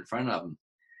black man in front of him.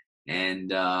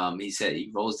 And he said,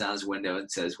 he rolls down his window and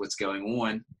says, "What's going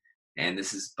on?" And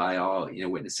this is by all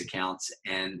witness accounts.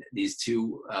 And these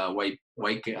two white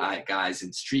guys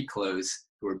in street clothes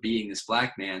who are beating this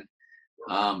black man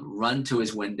run to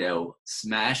his window,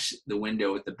 smash the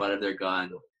window with the butt of their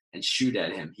gun, and shoot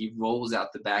at him. He rolls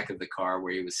out the back of the car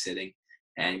where he was sitting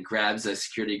and grabs a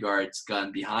security guard's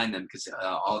gun behind them, because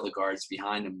all the guards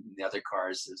behind him, the other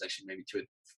cars, there's actually maybe 3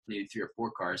 or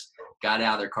 4 cars, got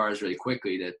out of their cars really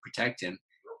quickly to protect him.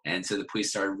 And so the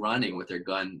police started running with their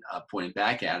gun pointed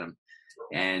back at him.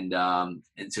 And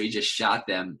so he just shot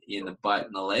them in the butt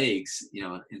and the legs,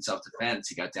 in self-defense.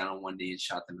 He got down on one knee and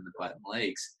shot them in the butt and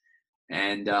legs.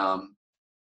 And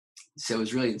so it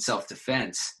was really in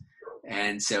self-defense.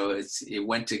 And so it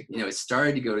went to, it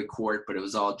started to go to court, but it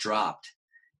was all dropped.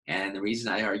 And the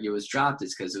reason I argue it was dropped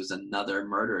is because it was another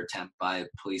murder attempt by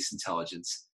police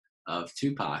intelligence of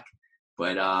Tupac.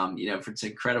 But, it's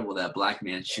incredible that a black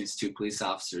man shoots 2 police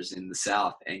officers in the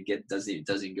South and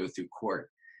doesn't go through court.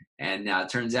 And now it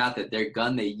turns out that their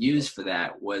gun they used for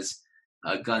that was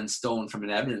a gun stolen from an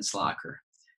evidence locker.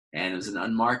 And it was an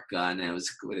unmarked gun, and it was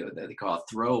what they call a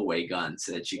throwaway gun,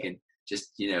 so that you can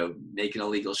just, make an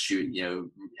illegal shoot,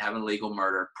 have an illegal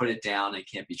murder, put it down, and it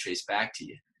can't be traced back to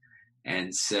you.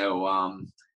 And so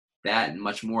that and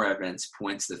much more evidence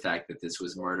points to the fact that this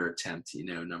was murder attempt,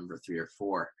 number 3 or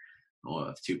 4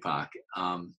 of Tupac.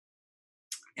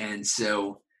 And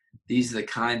so these are the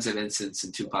kinds of incidents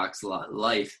in Tupac's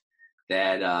life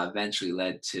that eventually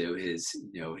led to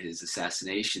his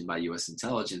assassination by U.S.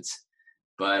 intelligence.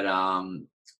 But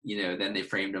then they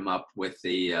framed him up with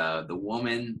the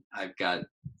woman. I've got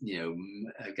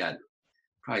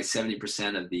probably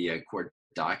 70% of the court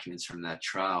documents from that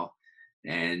trial,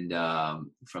 and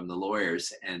from the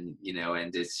lawyers, and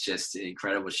it's just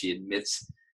incredible. She admits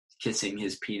kissing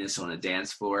his penis on a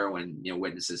dance floor when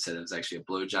witnesses said it was actually a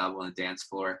blowjob on a dance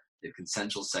floor. They have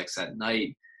consensual sex at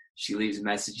night. She leaves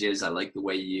messages. "I like the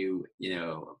way you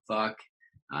fuck."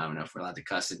 I don't know if we're allowed to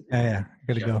cuss it. Yeah,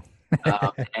 gotta go.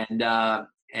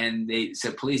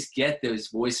 So police get those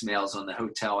voicemails on the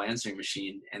hotel answering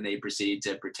machine, and they proceed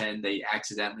to pretend they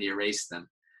accidentally erased them.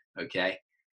 Okay.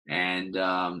 And,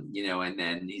 and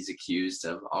then he's accused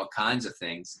of all kinds of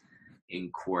things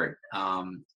in court,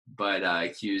 but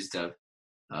accused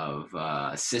of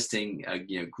assisting,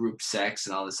 group sex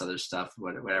and all this other stuff,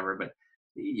 whatever. But,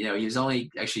 he was only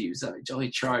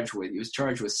charged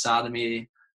with sodomy,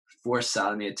 forced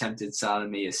sodomy, attempted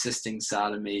sodomy, assisting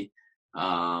sodomy,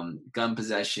 gun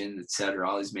possession, etc.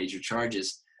 All these major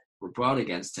charges were brought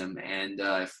against him, and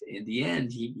in the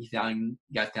end, he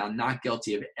got found not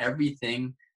guilty of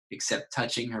everything except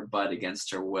touching her butt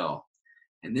against her will.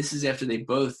 And this is after they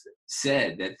both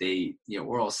said that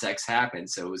oral sex happened,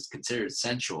 so it was considered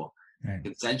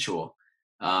consensual.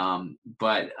 So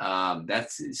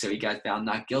he got found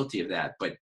not guilty of that.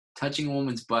 But touching a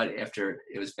woman's butt after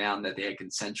it was found that they had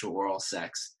consensual oral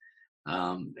sex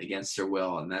against their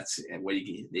will, and that's what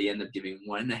they end up giving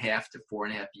 1.5 to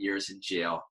 4.5 years in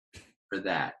jail for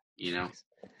that.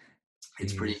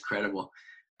 It's pretty incredible.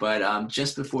 But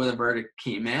just before the verdict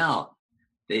came out,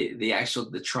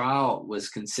 the trial was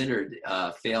considered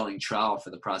a failing trial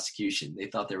for the prosecution. They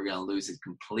thought they were going to lose it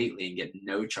completely and get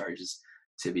no charges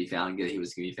to be found guilty. He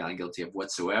was going to be found guilty of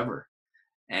whatsoever.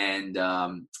 And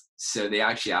so they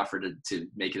actually offered to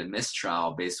make it a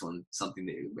mistrial based on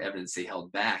evidence they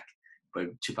held back, but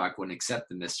Tupac wouldn't accept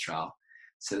the mistrial.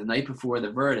 So the night before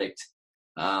the verdict,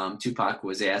 Tupac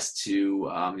was asked to,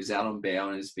 he was out on bail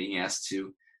and was being asked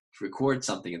to record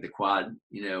something at the Quad,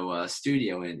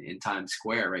 studio in Times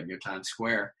Square, right near Times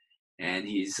Square. And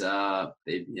he's,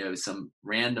 some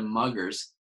random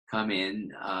muggers come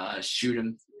in, shoot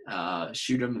him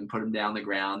and put him down the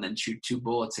ground, then shoot 2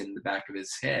 bullets in the back of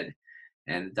his head.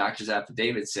 And the doctor's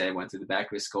affidavit said went through the back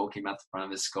of his skull, came out the front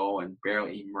of his skull, and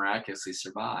he miraculously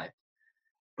survived.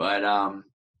 But,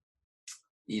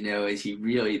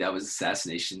 that was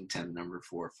assassination attempt number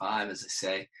 4 or 5, as I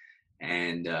say.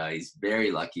 And he's very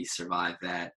lucky he survived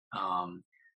that.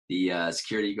 The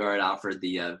security guard offered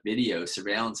the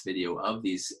surveillance video of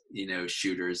these,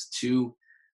 shooters to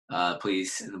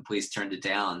police, and the police turned it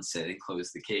down and said they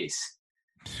closed the case.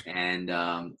 And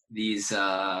these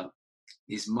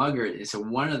muggers, so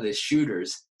one of the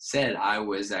shooters said, I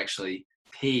was actually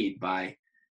paid by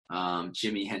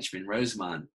Jimmy Henchman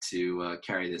Rosemont to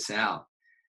carry this out.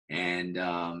 And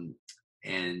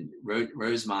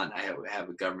Rosemont, I have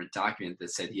a government document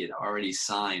that said he had already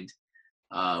signed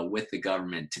with the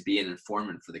government to be an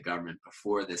informant for the government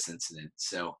before this incident.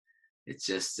 So it's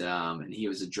just, and he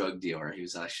was a drug dealer. He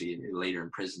was actually later in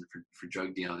prison for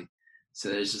drug dealing. So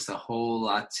there's just a whole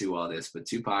lot to all this. But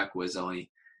Tupac was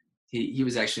he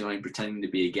was actually only pretending to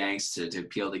be a gangster to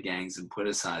appeal to gangs and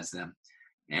politicize them.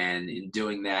 And in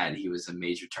doing that, he was a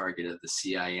major target of the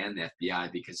CIA and the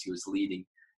FBI because he was leading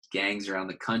gangs around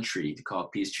the country to call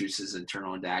peace truces and turn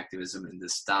on to activism and to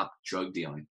stop drug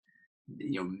dealing.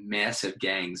 Massive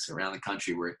gangs around the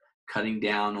country were cutting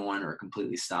down on or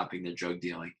completely stopping their drug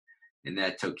dealing. And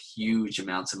that took huge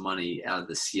amounts of money out of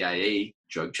the CIA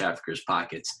drug traffickers'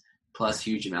 pockets, plus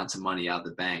huge amounts of money out of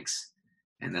the banks.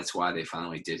 And that's why they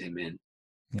finally did him in.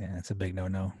 Yeah, it's a big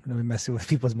no-no. Don't be messing with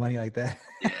people's money like that.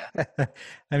 Yeah.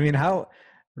 I mean, real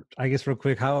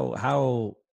quick,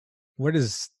 where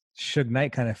does Suge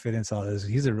Knight kind of fit into all this?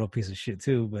 He's a real piece of shit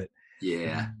too, but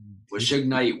yeah. Well, Suge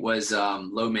Knight was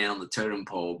low man on the totem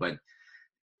pole, but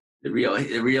the real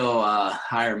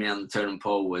higher man on the totem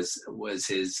pole was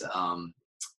his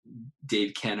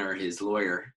Dave Kenner, his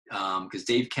lawyer, because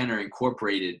Dave Kenner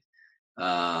incorporated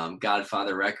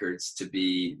Godfather Records to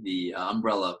be the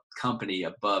umbrella company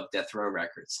above Death Row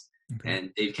Records. Okay.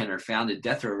 And Dave Kenner founded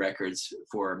Death Row Records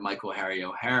for Michael Harry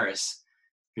O'Harris,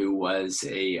 who was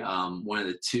one of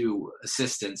the 2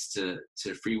 assistants to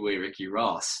Freeway Ricky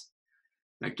Ross.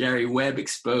 Now, Gary Webb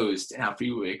exposed how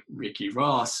Freeway Ricky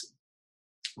Ross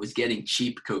was getting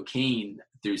cheap cocaine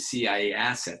through CIA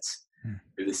assets,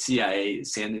 through the CIA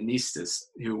Sandinistas,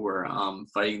 who were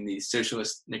fighting the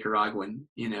socialist Nicaraguan,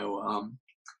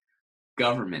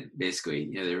 government,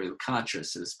 basically. They were the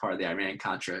Contras. It was part of the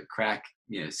Iran-Contra crack,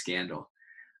 scandal.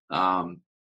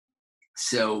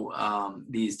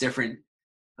 These different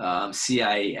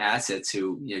CIA assets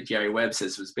who, Gary Webb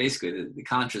says was basically the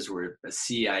Contras were a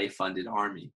CIA-funded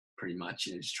army, pretty much,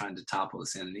 just trying to topple the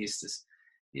Sandinistas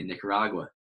in Nicaragua.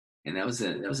 And that was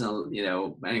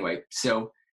anyway.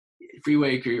 So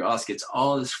Freeway Ricky Ross gets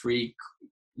all this free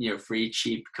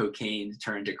cheap cocaine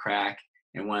turned to crack.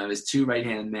 And one of his 2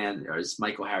 right-hand men is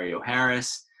Michael Harry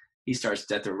O'Harris. He starts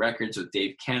Death Row Records with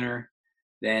Dave Kenner.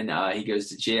 Then he goes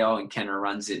to jail, and Kenner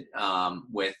runs it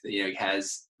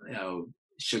has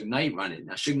Suge Knight run it.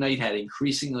 Now, Suge Knight had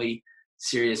increasingly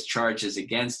serious charges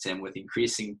against him with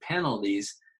increasing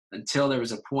penalties until there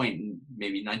was a point in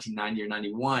maybe 1990 or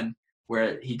 91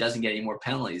 where he doesn't get any more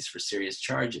penalties for serious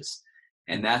charges.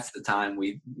 And that's the time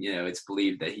it's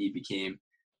believed that he became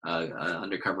an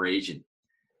undercover agent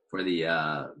for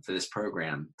this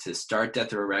program to start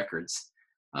Death Row Records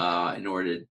in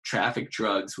order to traffic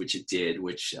drugs, which it did,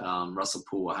 which Russell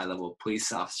Poole, a high-level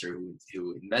police officer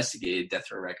who investigated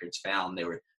Death Row Records, found they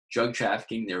were drug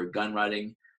trafficking, they were gun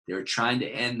running, they were trying to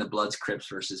end the Bloods, Crips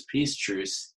versus Peace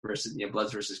truce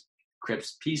Bloods versus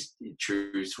Crips peace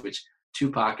truce, which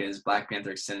Tupac and his Black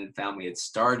Panther extended family had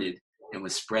started and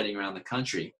was spreading around the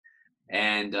country.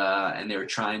 And they were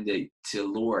trying to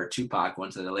lure Tupac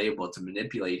onto the label to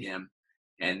manipulate him.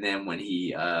 And then when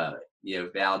he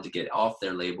vowed to get off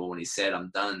their label. When he said,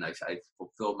 "I'm done, I've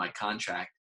fulfilled my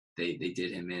contract," they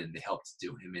did him in. They helped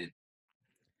do him in.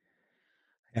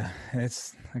 Yeah,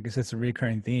 I guess it's a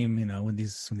recurring theme, when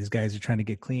these guys are trying to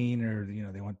get clean, or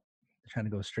they're trying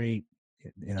to go straight,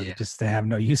 Yeah. just to have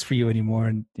no use for you anymore,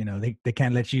 and they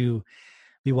can't let you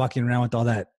be walking around with all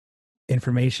that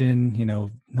information,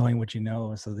 knowing what you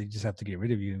know, so they just have to get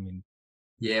rid of you. I mean,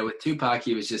 yeah, with Tupac,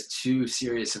 he was just too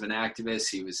serious of an activist.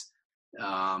 He was,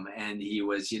 and he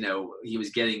was, he was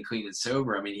getting clean and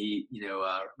sober. I mean,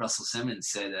 Russell Simmons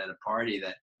said at a party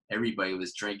that everybody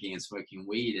was drinking and smoking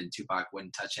weed, and Tupac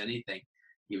wouldn't touch anything.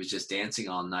 He was just dancing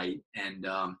all night, and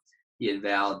he had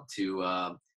vowed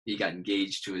to. He got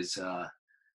engaged to his,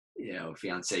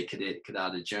 fiancee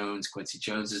Kidada Jones, Quincy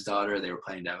Jones's daughter. They were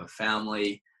planning to have a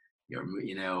family. He'd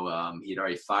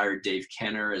already fired Dave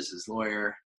Kenner as his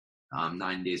lawyer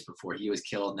 9 days before he was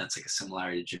killed, and that's like a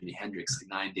similarity to Jimi Hendrix. Like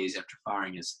 9 days after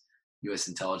firing his U.S.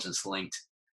 intelligence linked,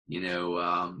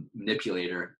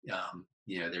 manipulator,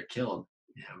 they're killed.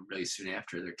 Really soon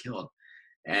after they're killed.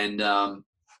 And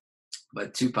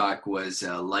but Tupac was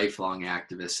a lifelong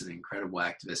activist, an incredible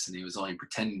activist, and he was only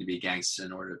pretending to be a gangster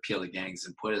in order to appeal to gangs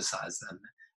and politicize them.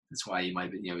 That's why he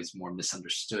might be, he's more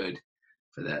misunderstood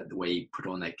for that, the way he put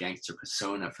on that gangster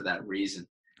persona for that reason.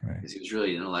 right. Because he was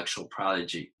really an intellectual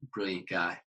prodigy, brilliant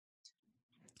guy.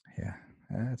 Yeah,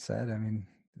 that's sad. I mean,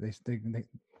 they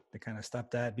kind of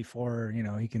stopped that before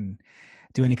he can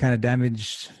do any kind of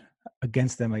damage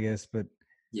against them, I guess. But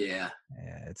yeah,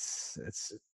 it's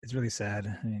really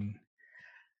sad. I mean,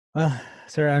 well,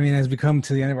 sir, I mean, as we come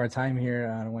to the end of our time here,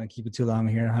 I don't want to keep it too long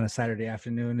here on a Saturday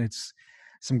afternoon. It's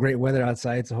some great weather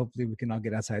outside, so hopefully we can all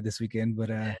get outside this weekend. But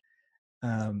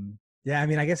yeah, I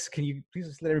mean, I guess, can you please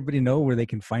just let everybody know where they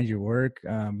can find your work?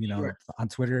 Sure. On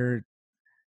Twitter,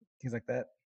 things like that.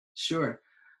 Sure.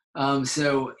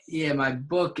 So yeah, my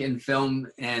book and film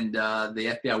and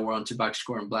the FBI War on Tupac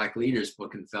Shakur and Black Leaders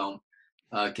book and film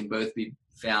can both be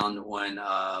found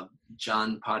on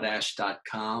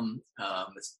johnpotash.com,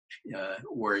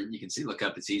 or you can look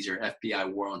up, it's easier,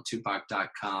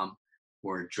 FBIWarOnTupac.com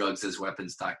or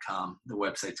drugsasweapons.com. The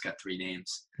website's got 3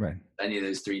 names. Right. Any of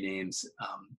those 3 names.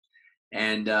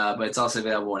 But it's also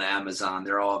available on Amazon.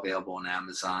 They're all available on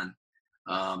Amazon.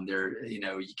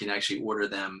 You can actually order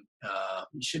them.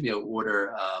 You should be able to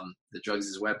order the Drugs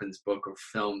as Weapons book or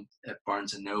film at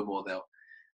Barnes and Noble.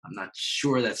 I'm not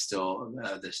sure that's still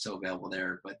they're still available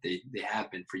there, but they have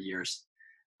been for years.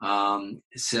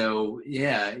 So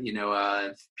yeah,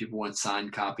 if people want a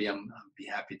signed copy, I'd be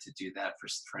happy to do that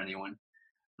for anyone.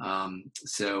 But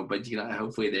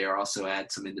hopefully they are also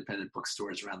at some independent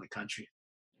bookstores around the country.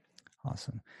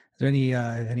 Awesome. Is there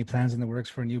any plans in the works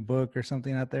for a new book or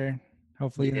something out there?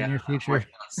 Hopefully in the near future. I'm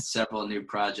working on several new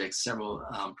projects,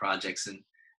 and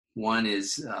one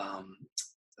is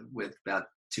with about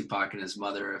Tupac and his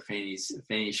mother, Afeni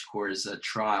Shakur's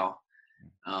trial,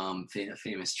 a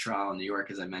famous trial in New York,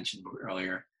 as I mentioned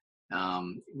earlier,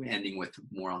 ending with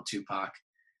more on Tupac.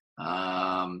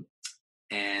 And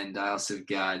I also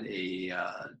got a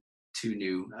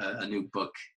new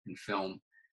book and film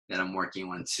that I'm working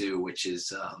on too, which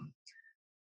is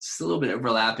it's a little bit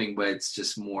overlapping, but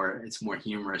it's more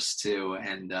humorous too.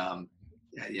 And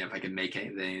if I can make any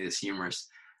of this humorous,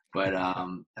 but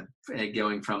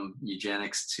going from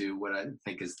eugenics to what I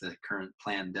think is the current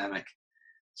pandemic,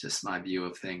 just my view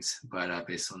of things, but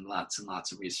based on lots and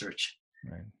lots of research.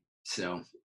 Right. So,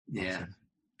 yeah. Awesome.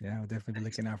 Yeah, I'll definitely be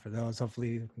looking out for those.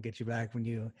 Hopefully we can get you back when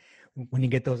you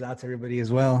get those out to everybody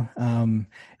as well.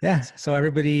 Yeah. So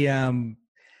everybody,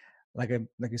 like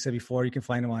you said before, you can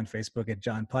find them on Facebook at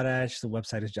John Potash. The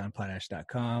website is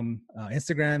johnpotash.com.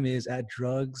 Instagram is at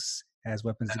drugs as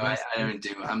weapons. No, I don't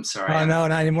do. I'm sorry. Oh, no,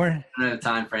 not anymore. I don't have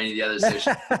time for any of the other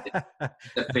social media.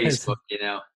 The Facebook,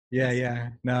 Yeah.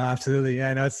 No, absolutely. Yeah,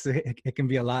 I know it can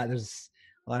be a lot. There's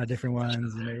a lot of different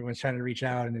ones, and everyone's trying to reach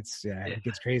out, and it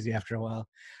gets crazy after a while.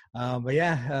 But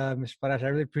yeah, Mr. Potash, I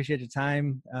really appreciate your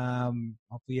time.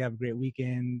 Hopefully you have a great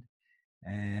weekend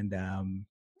and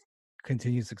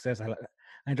continued success. I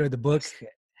enjoyed the book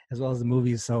as well as the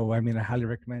movies, so I mean, I highly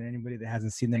recommend anybody that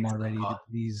hasn't seen them already to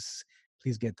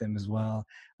please get them as well.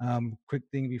 Quick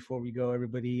thing before we go,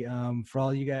 everybody, for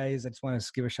all you guys, I just want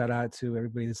to give a shout out to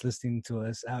everybody that's listening to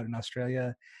us out in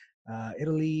Australia,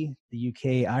 Italy, the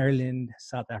UK, Ireland,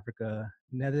 South Africa,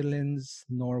 Netherlands,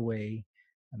 Norway,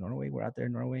 we're out there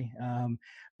in Norway,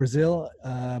 Brazil,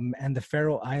 and the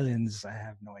Faroe Islands. I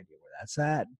have no idea where that's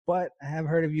at, but I have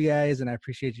heard of you guys, and I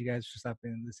appreciate you guys for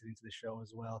stopping and listening to the show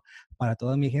as well. Para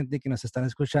toda mi gente que nos están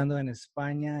escuchando en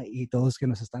España y todos que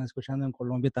nos están escuchando en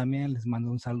Colombia también, les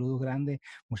mando un saludo grande.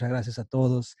 Muchas gracias a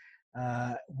todos.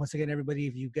 Once again, everybody,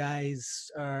 if you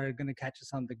guys are going to catch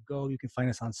us on the go, you can find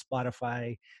us on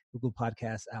Spotify, Google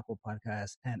Podcasts, Apple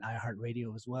Podcasts, and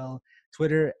iHeartRadio as well.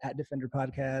 Twitter @Defender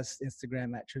Podcast,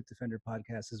 Instagram @Truth Defender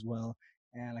Podcast as well.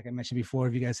 And like I mentioned before,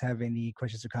 if you guys have any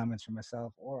questions or comments for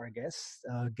myself or our guests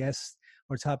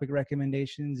or topic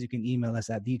recommendations, you can email us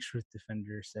at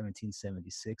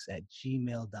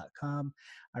thetruthDefender1776@gmail.com.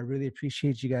 I really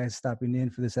appreciate you guys stopping in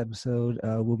for this episode.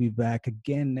 We'll be back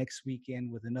again next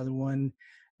weekend with another one.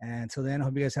 And until then, I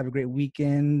hope you guys have a great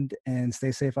weekend and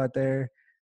stay safe out there.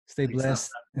 Stay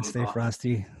blessed and stay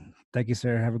frosty. Thank you,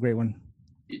 sir. Have a great one.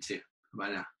 You too. Bye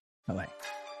now. Bye-bye.